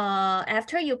then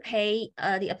after you pay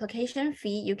the application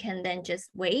fee, you can then just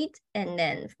wait and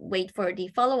then wait for the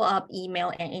follow-up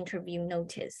email and interview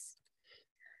notice.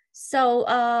 So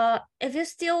if you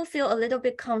still feel a little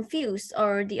bit confused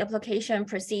or the application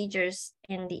procedures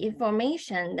and the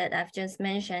information that I've just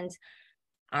mentioned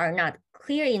are not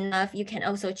clear enough, you can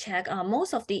also check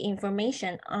most of the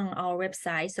information on our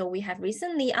website. So we have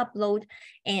recently uploaded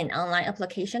an online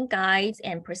application guides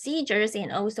and procedures and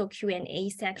also Q&A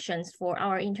sections for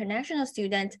our international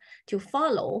students to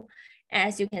follow.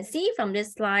 As you can see from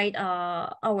this slide,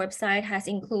 our website has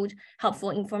included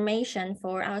helpful information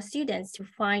for our students to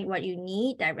find what you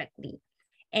need directly.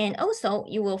 And also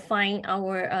you will find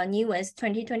our newest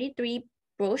 2023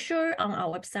 brochure on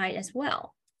our website as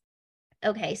well.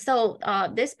 Okay, so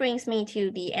this brings me to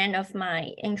the end of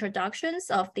my introductions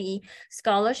of the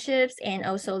scholarships and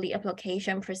also the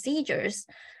application procedures.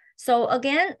 So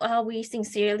again, we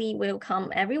sincerely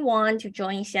welcome everyone to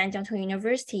join Xi'an Jiaotong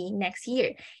University next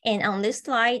year. And on this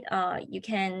slide, you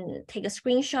can take a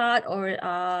screenshot or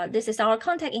this is our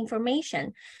contact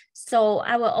information. So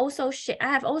I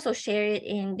have also shared it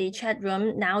in the chat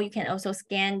room. Now you can also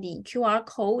scan the QR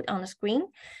code on the screen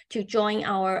to join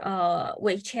our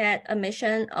WeChat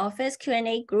admission office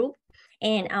Q&A group.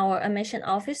 And our admission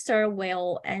officer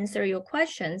will answer your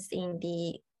questions in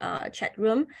the chat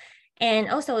room. And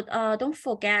also, don't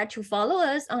forget to follow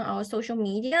us on our social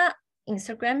media,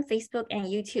 Instagram, Facebook, and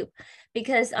YouTube,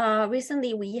 because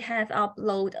recently we have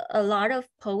uploaded a lot of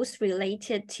posts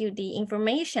related to the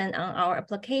information on our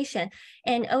application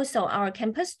and also our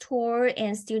campus tour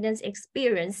and students'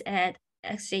 experience at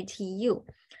XJTU.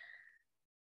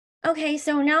 Okay,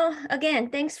 so now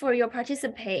again, thanks for your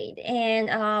participate,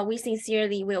 and we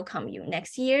sincerely welcome you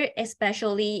next year.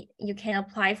 Especially, you can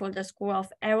apply for the School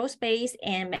of Aerospace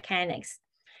and Mechanics.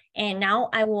 And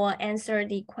now I will answer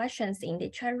the questions in the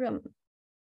chat room.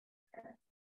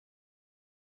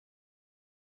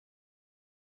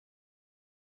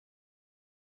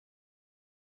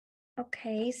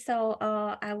 Okay, so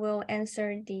I will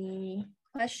answer the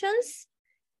questions.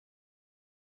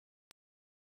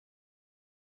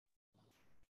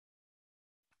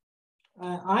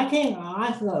 I can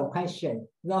ask a question.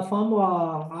 The from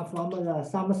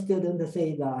some students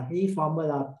say that he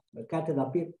get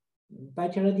the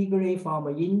bachelor degree from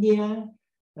India.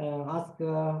 Ask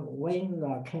when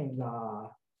can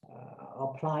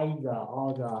apply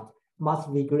all the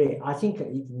master degree. I think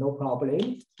it's no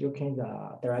problem. You can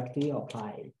directly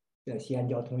apply the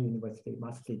Xi'an Jiaotong University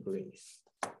master degrees.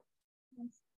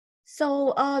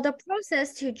 So the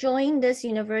process to join this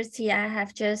university, I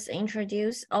have just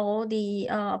introduced all the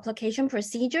application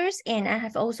procedures, and I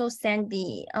have also sent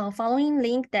the following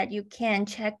link that you can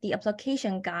check the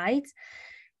application guides.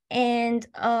 And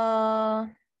I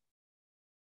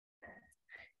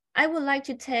would like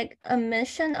to take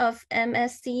admission of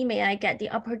MSc. May I get the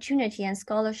opportunity and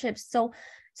scholarships?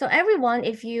 So everyone,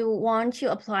 if you want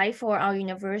to apply for our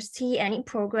university, any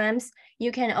programs,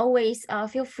 you can always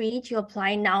feel free to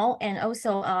apply now. And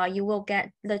also you will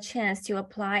get the chance to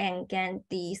apply and get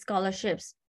the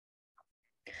scholarships.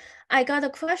 I got a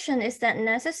question, is that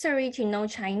necessary to know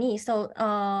Chinese? So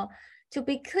to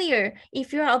be clear,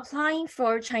 if you're applying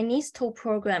for Chinese TOEFL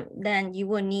program, then you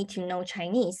will need to know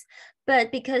Chinese.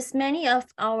 But because many of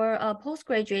our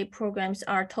postgraduate programs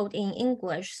are taught in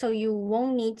English, so you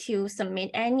won't need to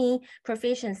submit any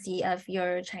proficiency of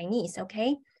your Chinese,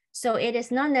 okay? So it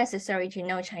is not necessary to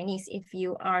know Chinese if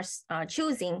you are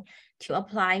choosing to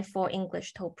apply for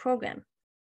English TOEFL program.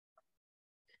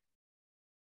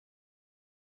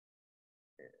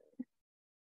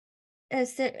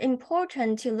 Is it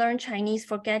important to learn Chinese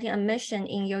for getting admission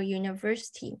in your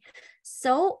university?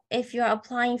 So if you're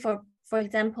applying for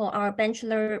example, our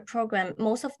bachelor program,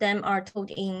 most of them are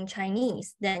taught in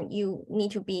Chinese, then you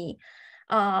need to be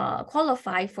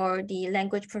qualified for the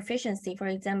language proficiency, for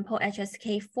example,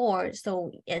 HSK4.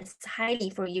 So it's highly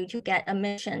for you to get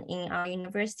admission in our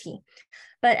university.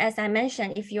 But as I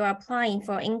mentioned, if you're applying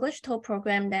for English TOEFL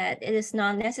program, that it is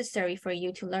not necessary for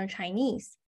you to learn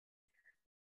Chinese.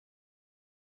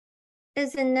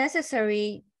 Is it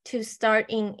necessary to start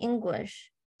in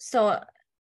English? So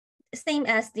same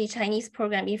as the Chinese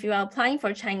program, if you are applying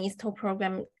for Chinese TOEFL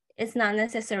program, it's not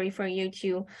necessary for you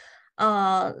to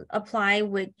apply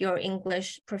with your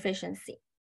English proficiency.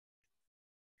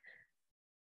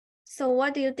 So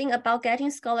what do you think about getting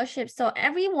scholarships? So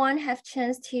everyone have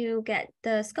chance to get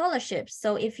the scholarships.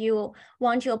 So if you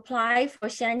want to apply for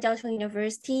Xi'an Jiaotong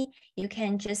University, you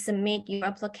can just submit your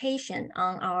application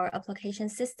on our application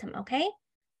system, okay?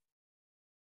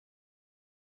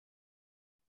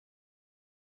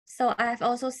 So I've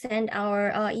also sent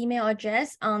our email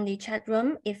address on the chat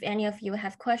room. If any of you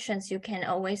have questions, you can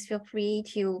always feel free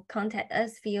to contact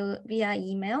us via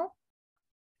email.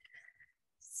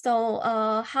 So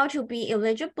how to be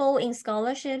eligible in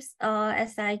scholarships,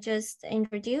 as I just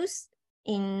introduced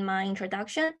in my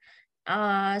introduction.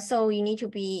 So you need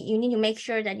to make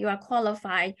sure that you are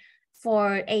qualified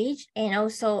for age, and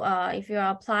also if you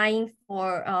are applying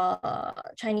for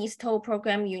Chinese TOEFL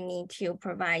program, you need to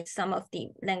provide some of the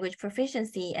language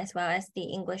proficiency as well as the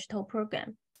English TOEFL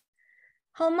program.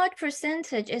 How much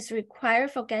percentage is required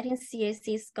for getting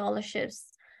CAC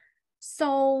scholarships?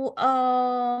 So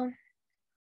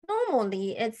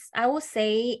normally I would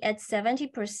say it's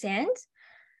 70%,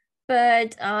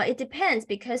 but it depends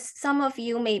because some of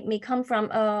you may come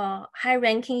from a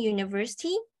high-ranking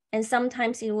university, and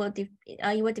sometimes it will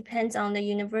depend on the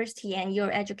university and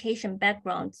your education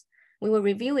background. We will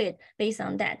review it based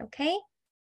on that, okay?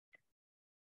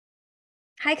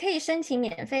 还可以申请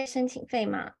免费申请费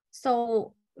吗？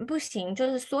 So 不行，就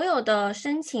是所有的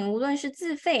申请，无论是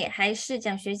自费还是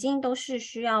奖学金，都是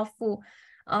需要付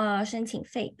申请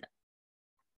费的。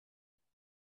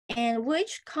And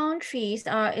which countries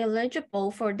are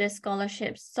eligible for the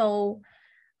scholarships? So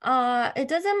it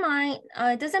doesn't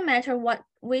matter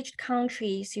which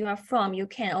countries you are from, you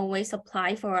can always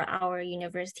apply for our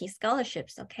university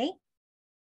scholarships, okay?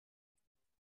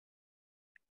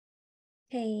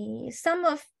 Okay, some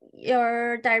of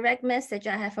your direct message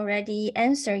I have already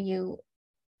answered you.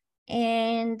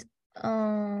 And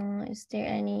is there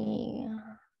any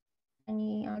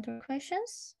other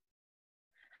questions?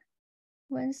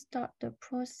 When start the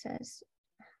process?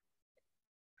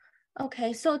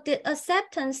 Okay, so the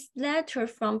acceptance letter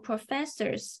from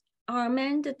professors are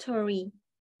mandatory.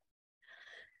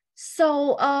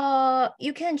 So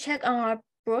you can check on our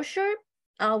brochure.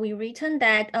 We written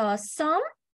that some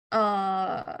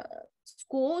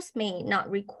schools may not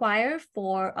require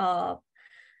for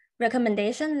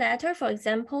recommendation letter. For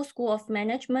example, School of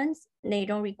Management, they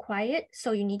don't require it.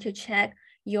 So you need to check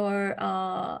your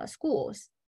schools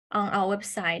on our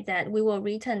website that we will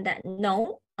written that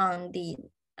no on the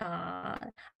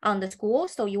school,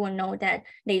 so you will know that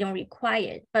they don't require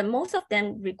it. But most of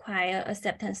them require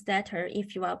acceptance letter.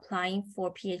 If you are applying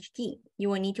for PhD, you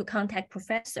will need to contact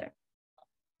professor.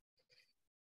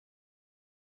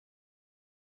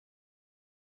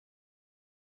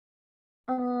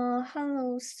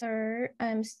 Hello, sir.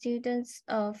 I'm students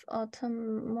of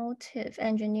automotive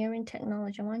engineering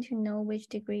technology. I want to know which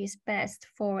degree is best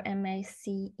for MAC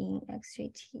in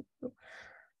XJTU.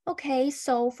 Okay,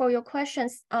 so for your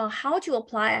questions, how to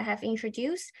apply, I have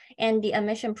introduced, and the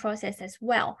admission process as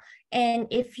well. And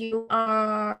if you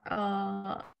are,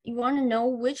 you want to know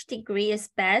which degree is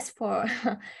best for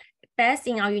best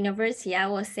in our university, I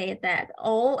will say that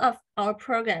all of our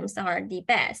programs are the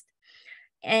best.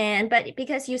 But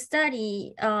because you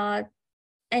study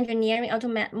engineering,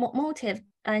 automotive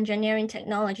engineering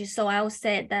technology, so I would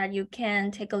say that you can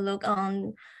take a look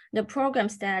on the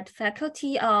programs that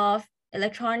Faculty of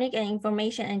Electronic and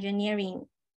Information Engineering,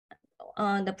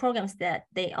 the programs that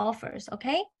they offers,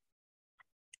 okay?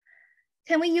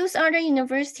 Can we use other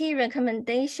university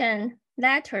recommendation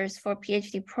letters for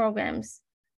PhD programs?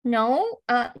 No,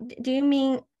 do you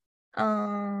mean,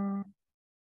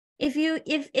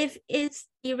 if it's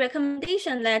the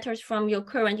recommendation letters from your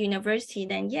current university,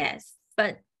 then yes.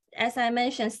 But as I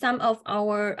mentioned, some of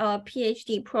our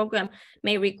PhD program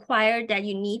may require that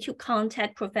you need to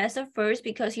contact professor first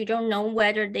because you don't know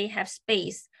whether they have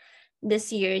space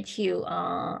this year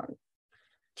to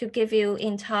give you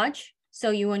in touch.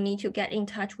 So you will need to get in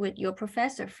touch with your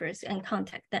professor first and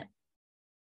contact them.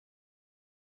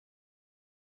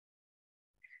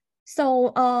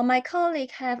 So my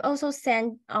colleague have also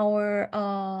sent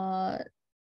our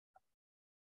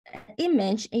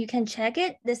image. You can check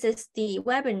it. This is the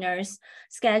webinars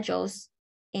schedules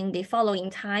in the following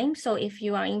time. So if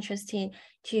you are interested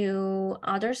to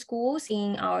other schools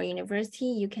in our university,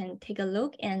 you can take a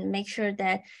look and make sure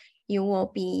that you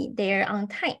will be there on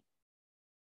time.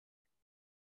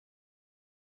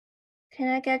 Can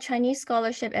I get Chinese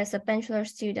scholarship as a bachelor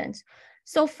student?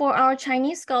 So for our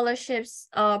Chinese scholarships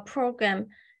program,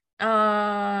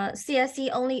 CSE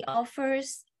only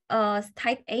offers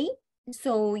type A.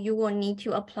 So you will need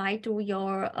to apply through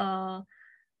your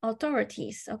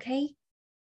authorities, okay?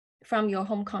 From your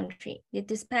home country, the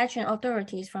dispatching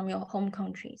authorities from your home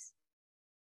countries.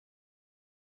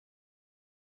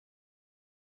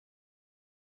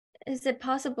 Is it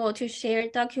possible to share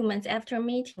documents after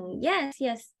meeting? Yes,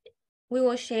 yes. We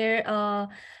will share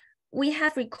we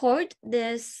have recorded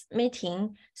this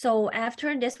meeting. So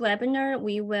after this webinar,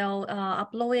 we will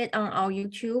upload it on our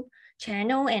YouTube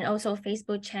channel and also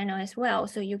Facebook channel as well.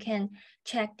 So you can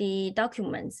check the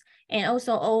documents, and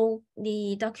also all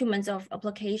the documents of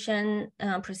application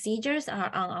procedures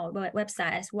are on our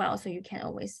website as well. So you can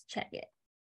always check it.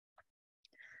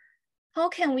 How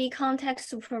can we contact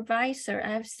supervisor?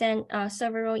 I've sent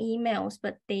several emails,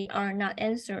 but they are not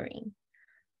answering.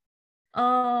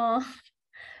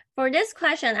 For this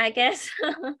question, I guess,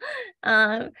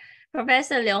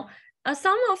 Professor Liu,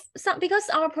 because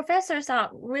our professors are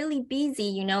really busy,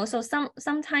 you know, so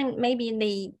sometimes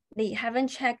maybe they haven't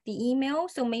checked the email,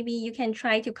 so maybe you can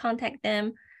try to contact them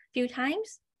a few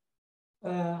times.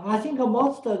 I think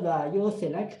most of you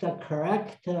select the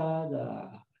correct the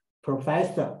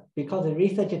professor, because the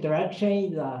research direction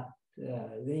is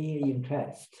the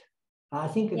interest. I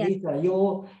think this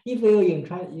if you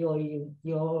interest your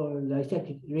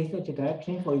research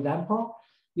direction, for example,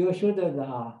 you should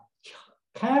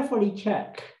carefully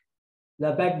check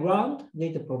the background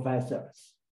with the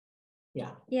professors.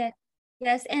 Yeah.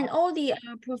 Yes, and all the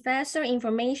professor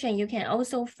information, you can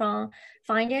also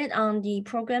find it on the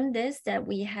program list that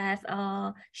we have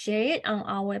shared on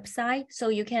our website. So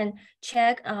you can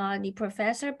check the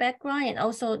professor background, and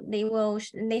also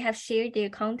they have shared their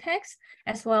contacts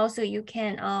as well. So you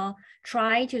can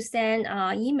try to send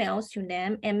emails to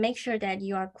them and make sure that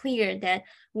you are clear that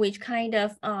which kind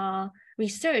of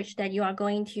research that you are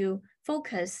going to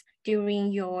focus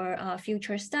during your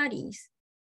future studies.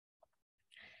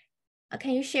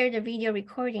 Can you share the video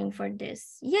recording for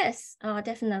this? Yes,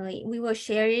 definitely. We will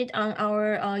share it on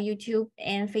our YouTube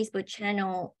and Facebook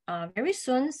channel very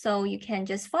soon. So you can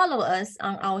just follow us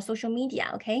on our social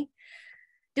media, okay?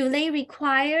 Do they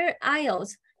require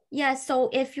IELTS? Yes, so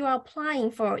if you are applying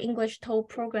for English TOEFL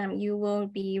program, you will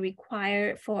be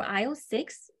required for IELTS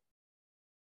 6.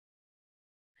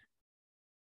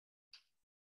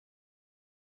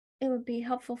 It would be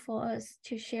helpful for us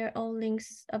to share all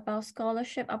links about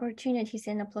scholarship opportunities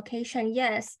and application.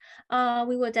 Yes,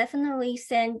 we will definitely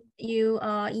send you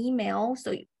email,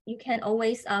 so you can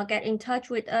always get in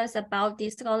touch with us about the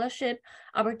scholarship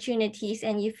opportunities.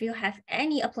 And if you have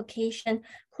any application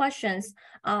questions,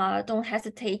 don't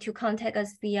hesitate to contact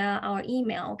us via our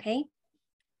email, okay?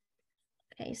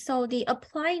 Okay, so the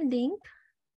apply link.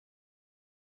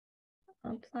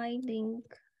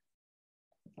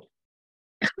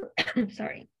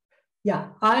 Sorry. Yeah,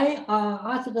 I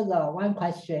asked the one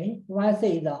question. One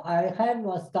is I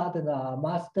have started a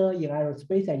master in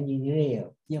aerospace engineering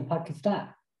in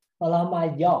Pakistan along my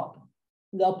job.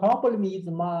 The problem is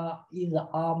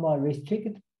I'm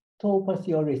restricted to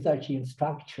pursue research in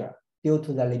structure due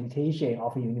to the limitation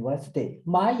of university.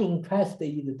 My interest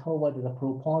is toward the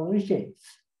propulsions.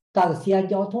 Does Xi'an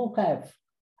Jiaotong have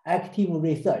active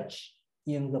research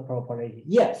in the propulsion?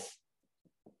 Yes.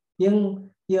 In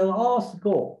our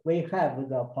school, we have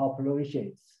the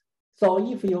populations.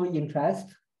 So if you're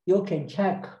interested, you can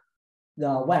check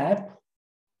the web,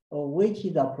 which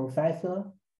is the professor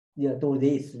do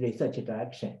this research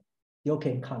direction. You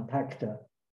can contact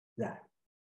that.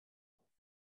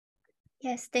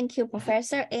 Yes, thank you,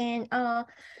 Professor. And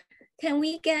can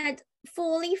we get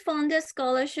fully funded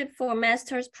scholarship for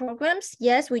master's programs?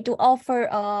 Yes, we do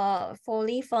offer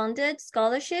fully funded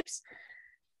scholarships.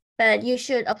 But you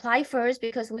should apply first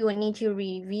because we will need to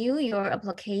review your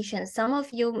application. Some of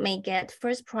you may get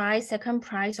first prize, second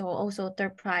prize, or also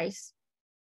third prize.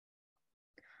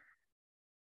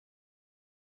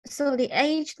 So the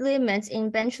age limits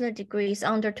in bachelor degree is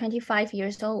under 25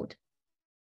 years old.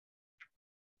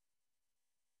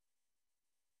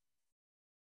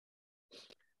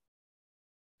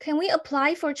 Can we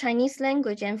apply for Chinese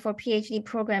language and for PhD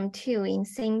program too in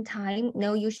same time?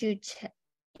 No, you should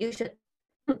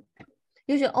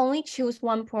only choose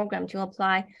one program to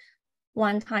apply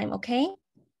one time, okay?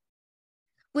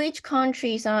 Which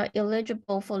countries are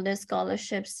eligible for these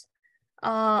scholarships?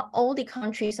 All the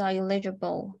countries are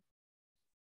eligible.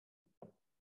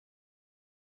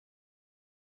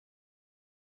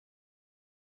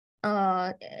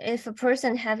 If a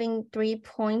person having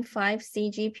 3.5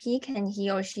 CGP, can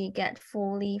he or she get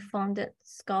fully funded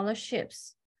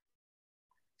scholarships?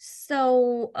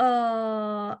 So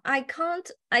I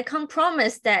can't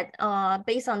promise that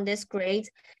based on this grade,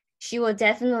 she will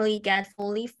definitely get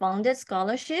fully funded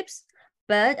scholarships,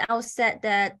 but I'll say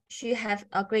that she have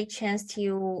a great chance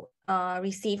to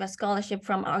receive a scholarship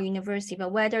from our university,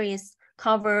 but whether it's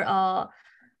cover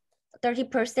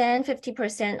 30%,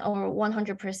 50%, or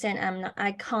 100%,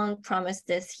 I can't promise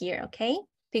this here, okay?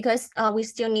 Because we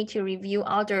still need to review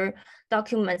other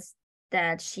documents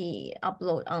that she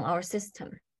upload on our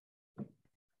system.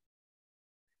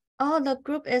 Oh, the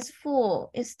group is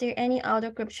full. Is there any other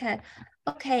group chat?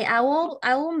 Okay, I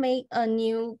will make a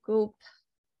new group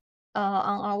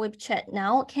on our web chat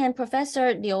now. Can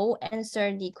Professor Liu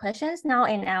answer the questions now,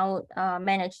 and I'll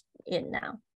manage it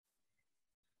now.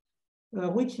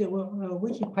 Which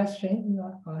question?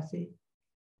 See.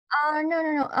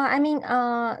 No. I mean,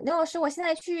 刘老师，我现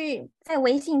在去在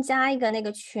微信加一个那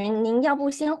个群，您要不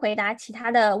先回答其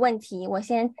他的问题，我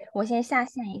先下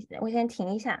线一下，我先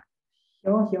停一下。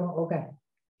行 ，OK，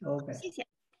谢谢。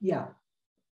Yeah.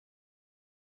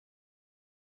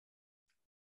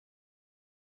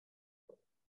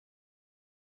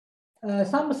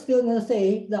 Some students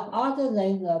say that other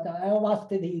than the Iowa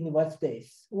State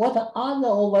universities, what other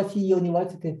overseas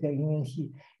universities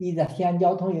is the Xi'an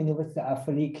Jiaotong University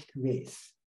affiliated with?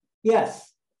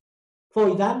 Yes. For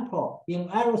example, in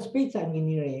aerospace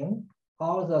engineering,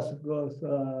 all the schools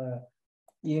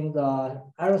in the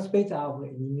aerospace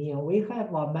engineering, we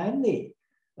have many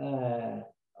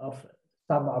of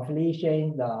some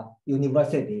affiliation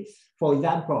universities. For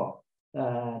example,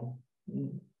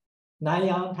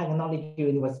 Nanyang Technology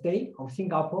University of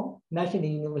Singapore, National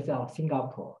University of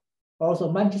Singapore,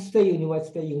 also Manchester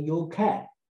University in UK.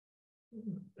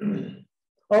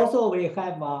 Also, we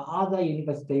have other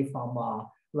university from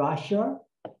Russia.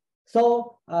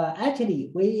 So actually,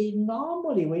 we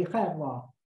normally have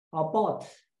about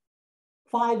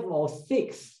 5 or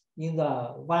 6 in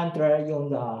the one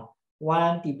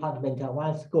department,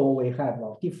 one school. We have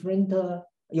different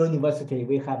university.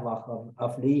 We have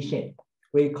affiliation.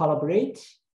 We collaborate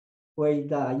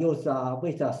with use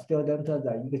with the student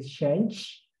the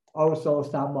exchange. Also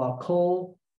some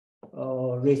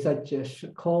co-research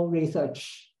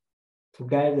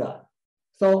together.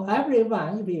 So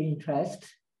everyone, if you're interested,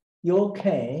 you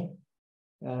can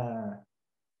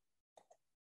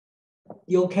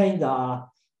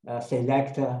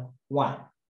select one.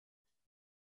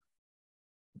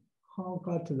 How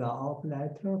got the offer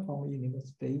letter from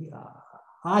university?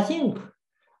 I think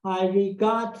I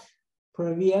regard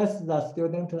previous the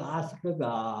student ask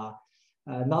the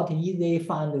not easy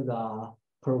find the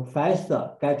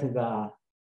professor get the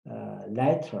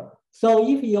letter. So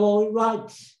if you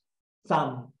write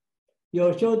some,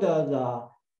 you should the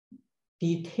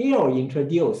detail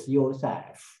introduce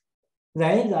yourself.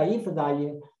 Then if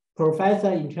the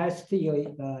professor interested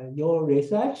in your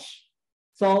research,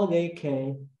 so they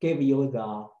can give you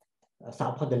the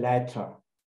support letter.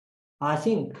 I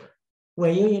think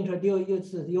when you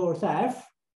introduce yourself,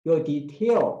 your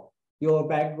detail, your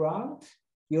background,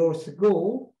 your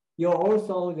school, your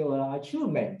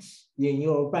achievements in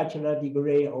your bachelor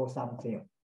degree or something.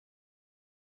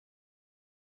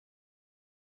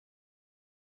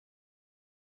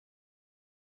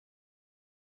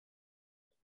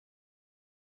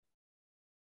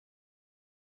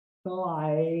 So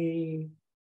I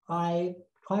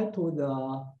try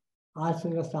to ask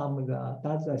some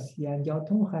does Xi'an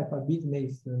Jiaotong have a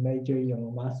business major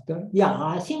in master? Yeah,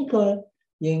 I think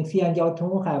in Xi'an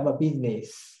Jiaotong have a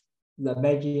business, the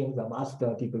major in the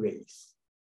master degrees.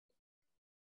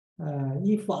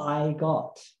 If I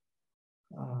got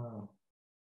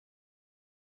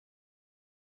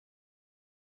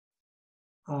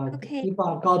if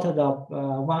I got the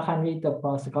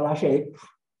 100% scholarship,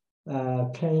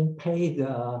 can pay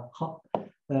the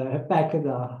back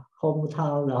the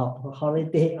hometown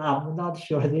holiday. I'm not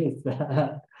sure this.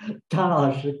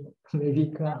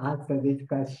 Maybe can answer this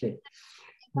question.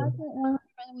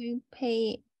 We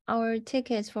pay our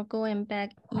tickets for going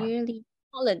back yearly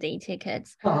holiday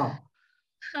tickets.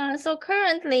 So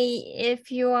currently, if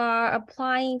you are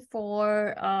applying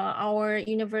for our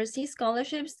university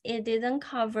scholarships, it didn't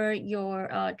cover your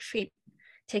trip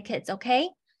tickets, okay?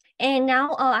 And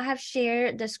now I have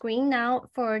shared the screen now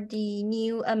for the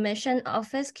new admission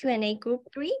office Q&A group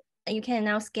 3. You can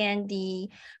now scan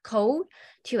the code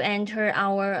to enter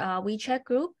our WeChat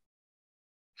group.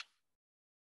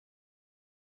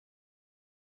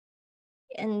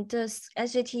 And does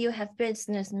SJTU have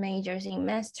business majors in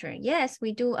master? Yes,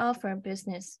 we do offer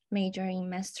business major in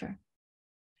master.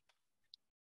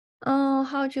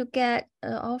 How to get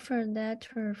an offer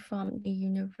letter from the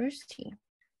university?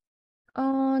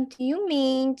 Do you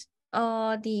mean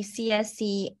the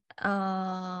CSC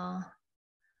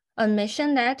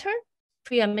admission letter,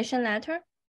 pre-admission letter?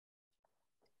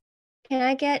 Can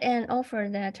I get an offer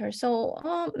letter? So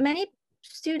many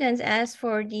students ask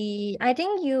for the, I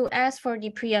think you asked for the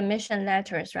pre-admission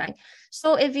letters, right?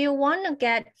 So if you want to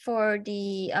get for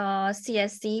the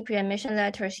CSC pre-admission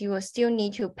letters, you will still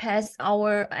need to pass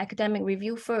our academic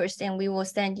review first, and we will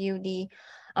send you the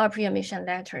pre-admission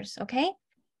letters, okay?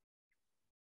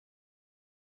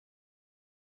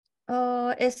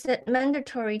 is it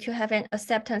mandatory to have an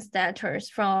acceptance letters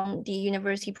from the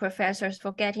university professors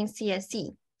for getting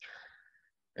CSE?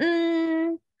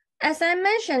 As I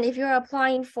mentioned, if you're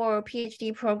applying for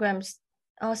PhD programs,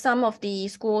 some of the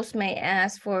schools may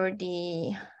ask for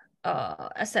the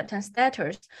acceptance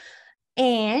letters.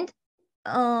 And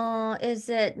is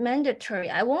it mandatory?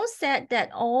 I won't say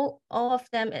that all of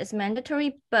them is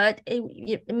mandatory, but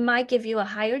it might give you a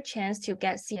higher chance to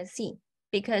get CSE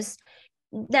because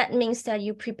that means that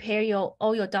you prepare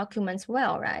all your documents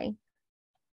well, right?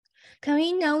 Can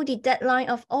we know the deadline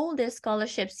of all these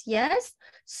scholarships? Yes.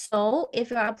 So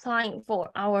if you're applying for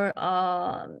our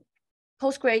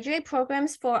postgraduate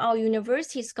programs for our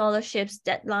university scholarships,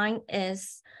 deadline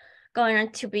is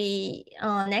going to be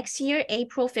next year,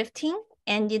 April 15,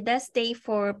 and the last day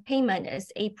for payment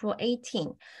is April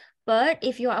 18. But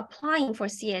if you're applying for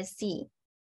CSE,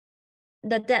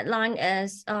 the deadline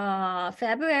is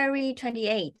February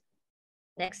 28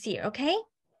 next year, okay?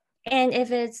 And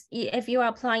if you are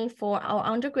applying for our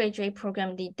undergraduate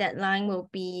program, the deadline will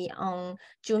be on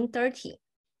June 30.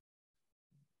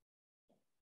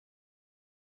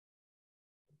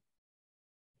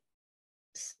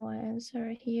 So I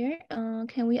answer here.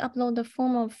 Can we upload the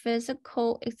form of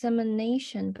physical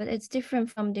examination, but it's different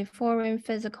from the foreign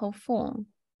physical form?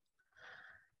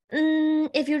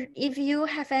 If you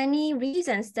have any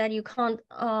reasons that you can't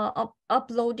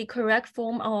upload the correct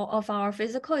form of our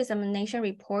physical examination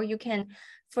report, you can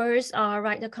first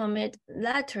write the commit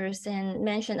letters and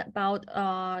mention about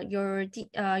your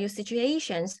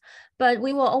situations. But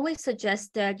we will always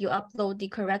suggest that you upload the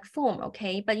correct form,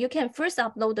 okay? But you can first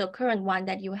upload the current one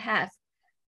that you have.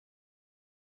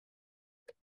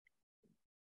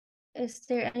 Is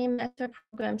there any master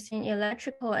programs in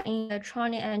electrical and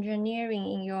electronic engineering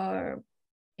in your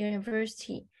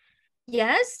university?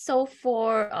 Yes, so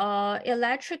for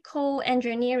electrical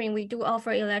engineering, we do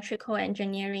offer electrical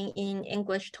engineering in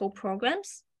English 2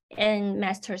 programs and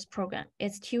master's program.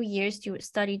 It's 2 years to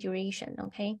study duration,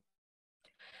 okay?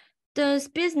 Does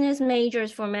business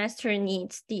majors for master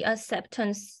needs the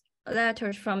acceptance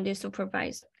letters from the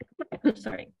supervisor?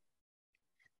 Sorry.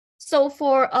 So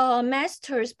for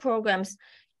master's programs,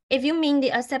 if you mean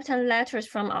the acceptance letters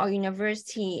from our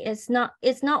university, it's not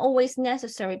always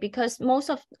necessary because most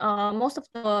of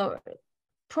the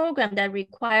program that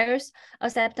requires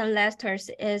acceptance letters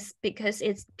is because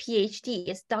it's PhD,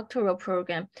 it's doctoral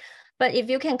program. But if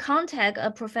you can contact a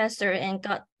professor and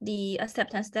got the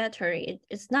acceptance letter,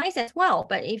 it's nice as well.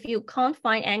 But if you can't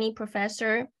find any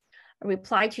professor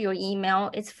reply to your email,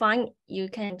 it's fine. You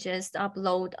can just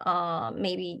upload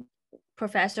maybe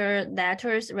professor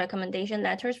letters, recommendation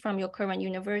letters from your current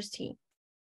university.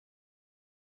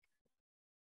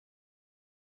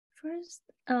 First,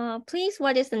 please,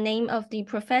 what is the name of the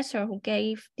professor who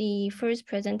gave the first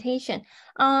presentation?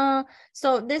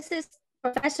 So this is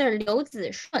Professor Liu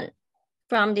Zishun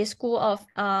from the School of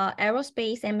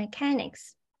Aerospace and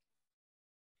Mechanics.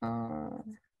 I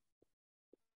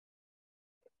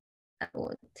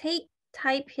will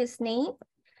type his name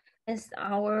as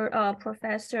our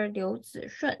Professor Liu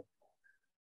Zishun.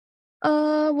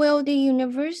 Well, the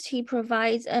university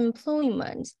provides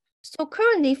employment. So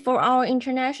currently for our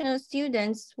international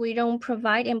students, we don't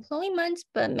provide employment,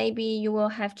 but maybe you will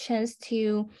have chance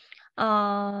to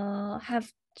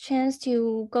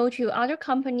go to other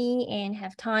company and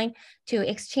have time to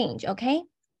exchange, okay?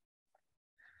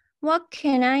 What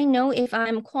can I know if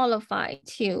I'm qualified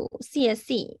to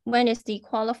CSE? When is the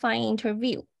qualifying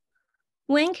interview?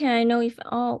 When can I know if,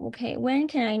 when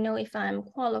can I know if I'm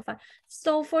qualified?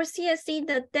 So for CSE,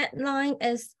 the deadline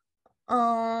is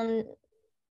on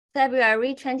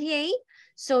February 28.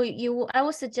 So I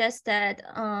would suggest that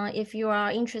if you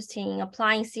are interested in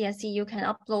applying CSE, you can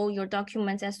upload your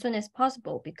documents as soon as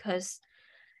possible because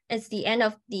it's the end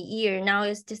of the year. Now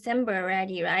it's December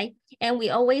already, right? And we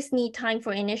always need time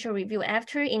for initial review.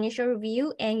 After initial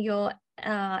review and your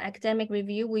academic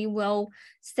review, we will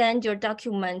send your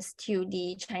documents to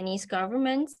the Chinese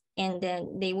government and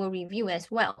then they will review as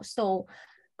well. So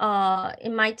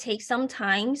it might take some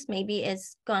time. Maybe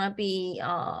it's gonna be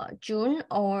June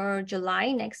or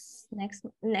July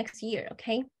next year,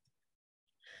 okay?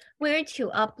 Where to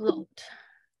upload?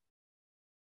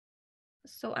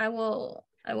 So I will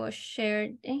share.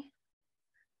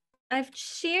 I've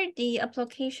shared the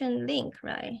application link,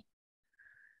 right?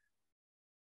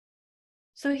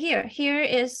 So here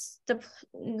is the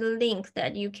link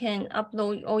that you can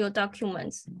upload all your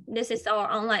documents. This is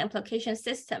our online application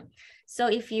system. So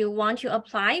if you want to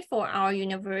apply for our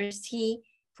university,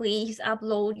 please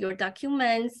upload your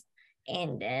documents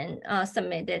and then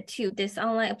submit it to this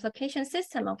online application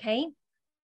system, okay?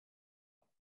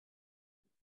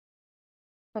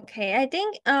 Okay, I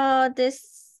think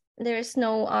there's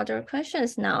no other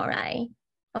questions now, right?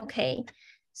 Okay.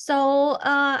 So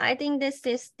I think this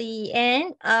is the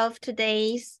end of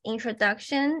today's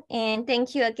introduction, and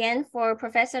thank you again for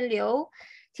Professor Liu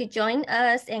to join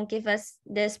us and give us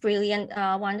this brilliant,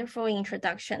 wonderful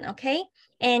introduction, okay?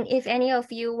 And if any of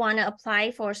you want to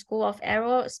apply for School of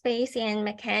Aerospace and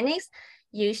Mechanics,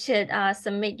 you should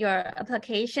submit your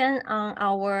application on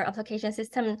our application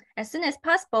system as soon as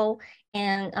possible,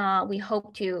 and we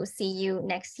hope to see you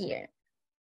next year.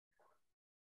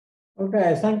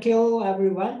 Okay, thank you,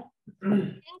 everyone.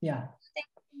 Yeah.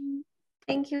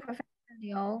 Thank you, Professor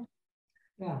Liu.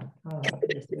 Yeah.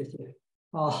 Yes.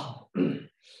 Oh.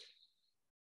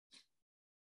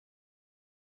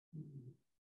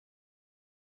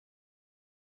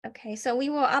 Okay, so we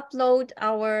will upload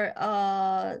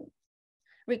our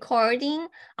recording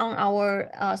on our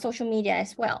social media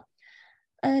as well.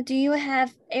 Do you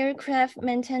have aircraft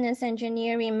maintenance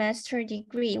engineering master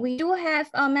degree? We do have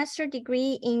a master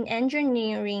degree in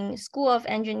engineering, School of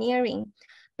Engineering,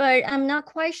 but I'm not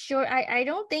quite sure. I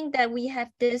don't think that we have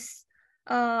this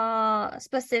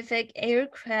specific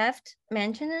aircraft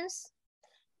maintenance.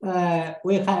 We know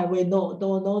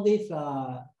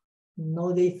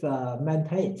this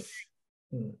maintenance.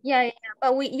 Yeah,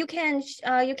 but you can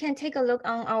take a look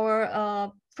on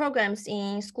our programs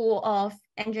in School of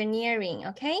Engineering.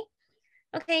 Okay.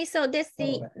 So this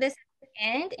is the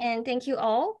end, and thank you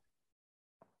all.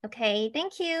 Okay,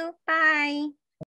 thank you. Bye.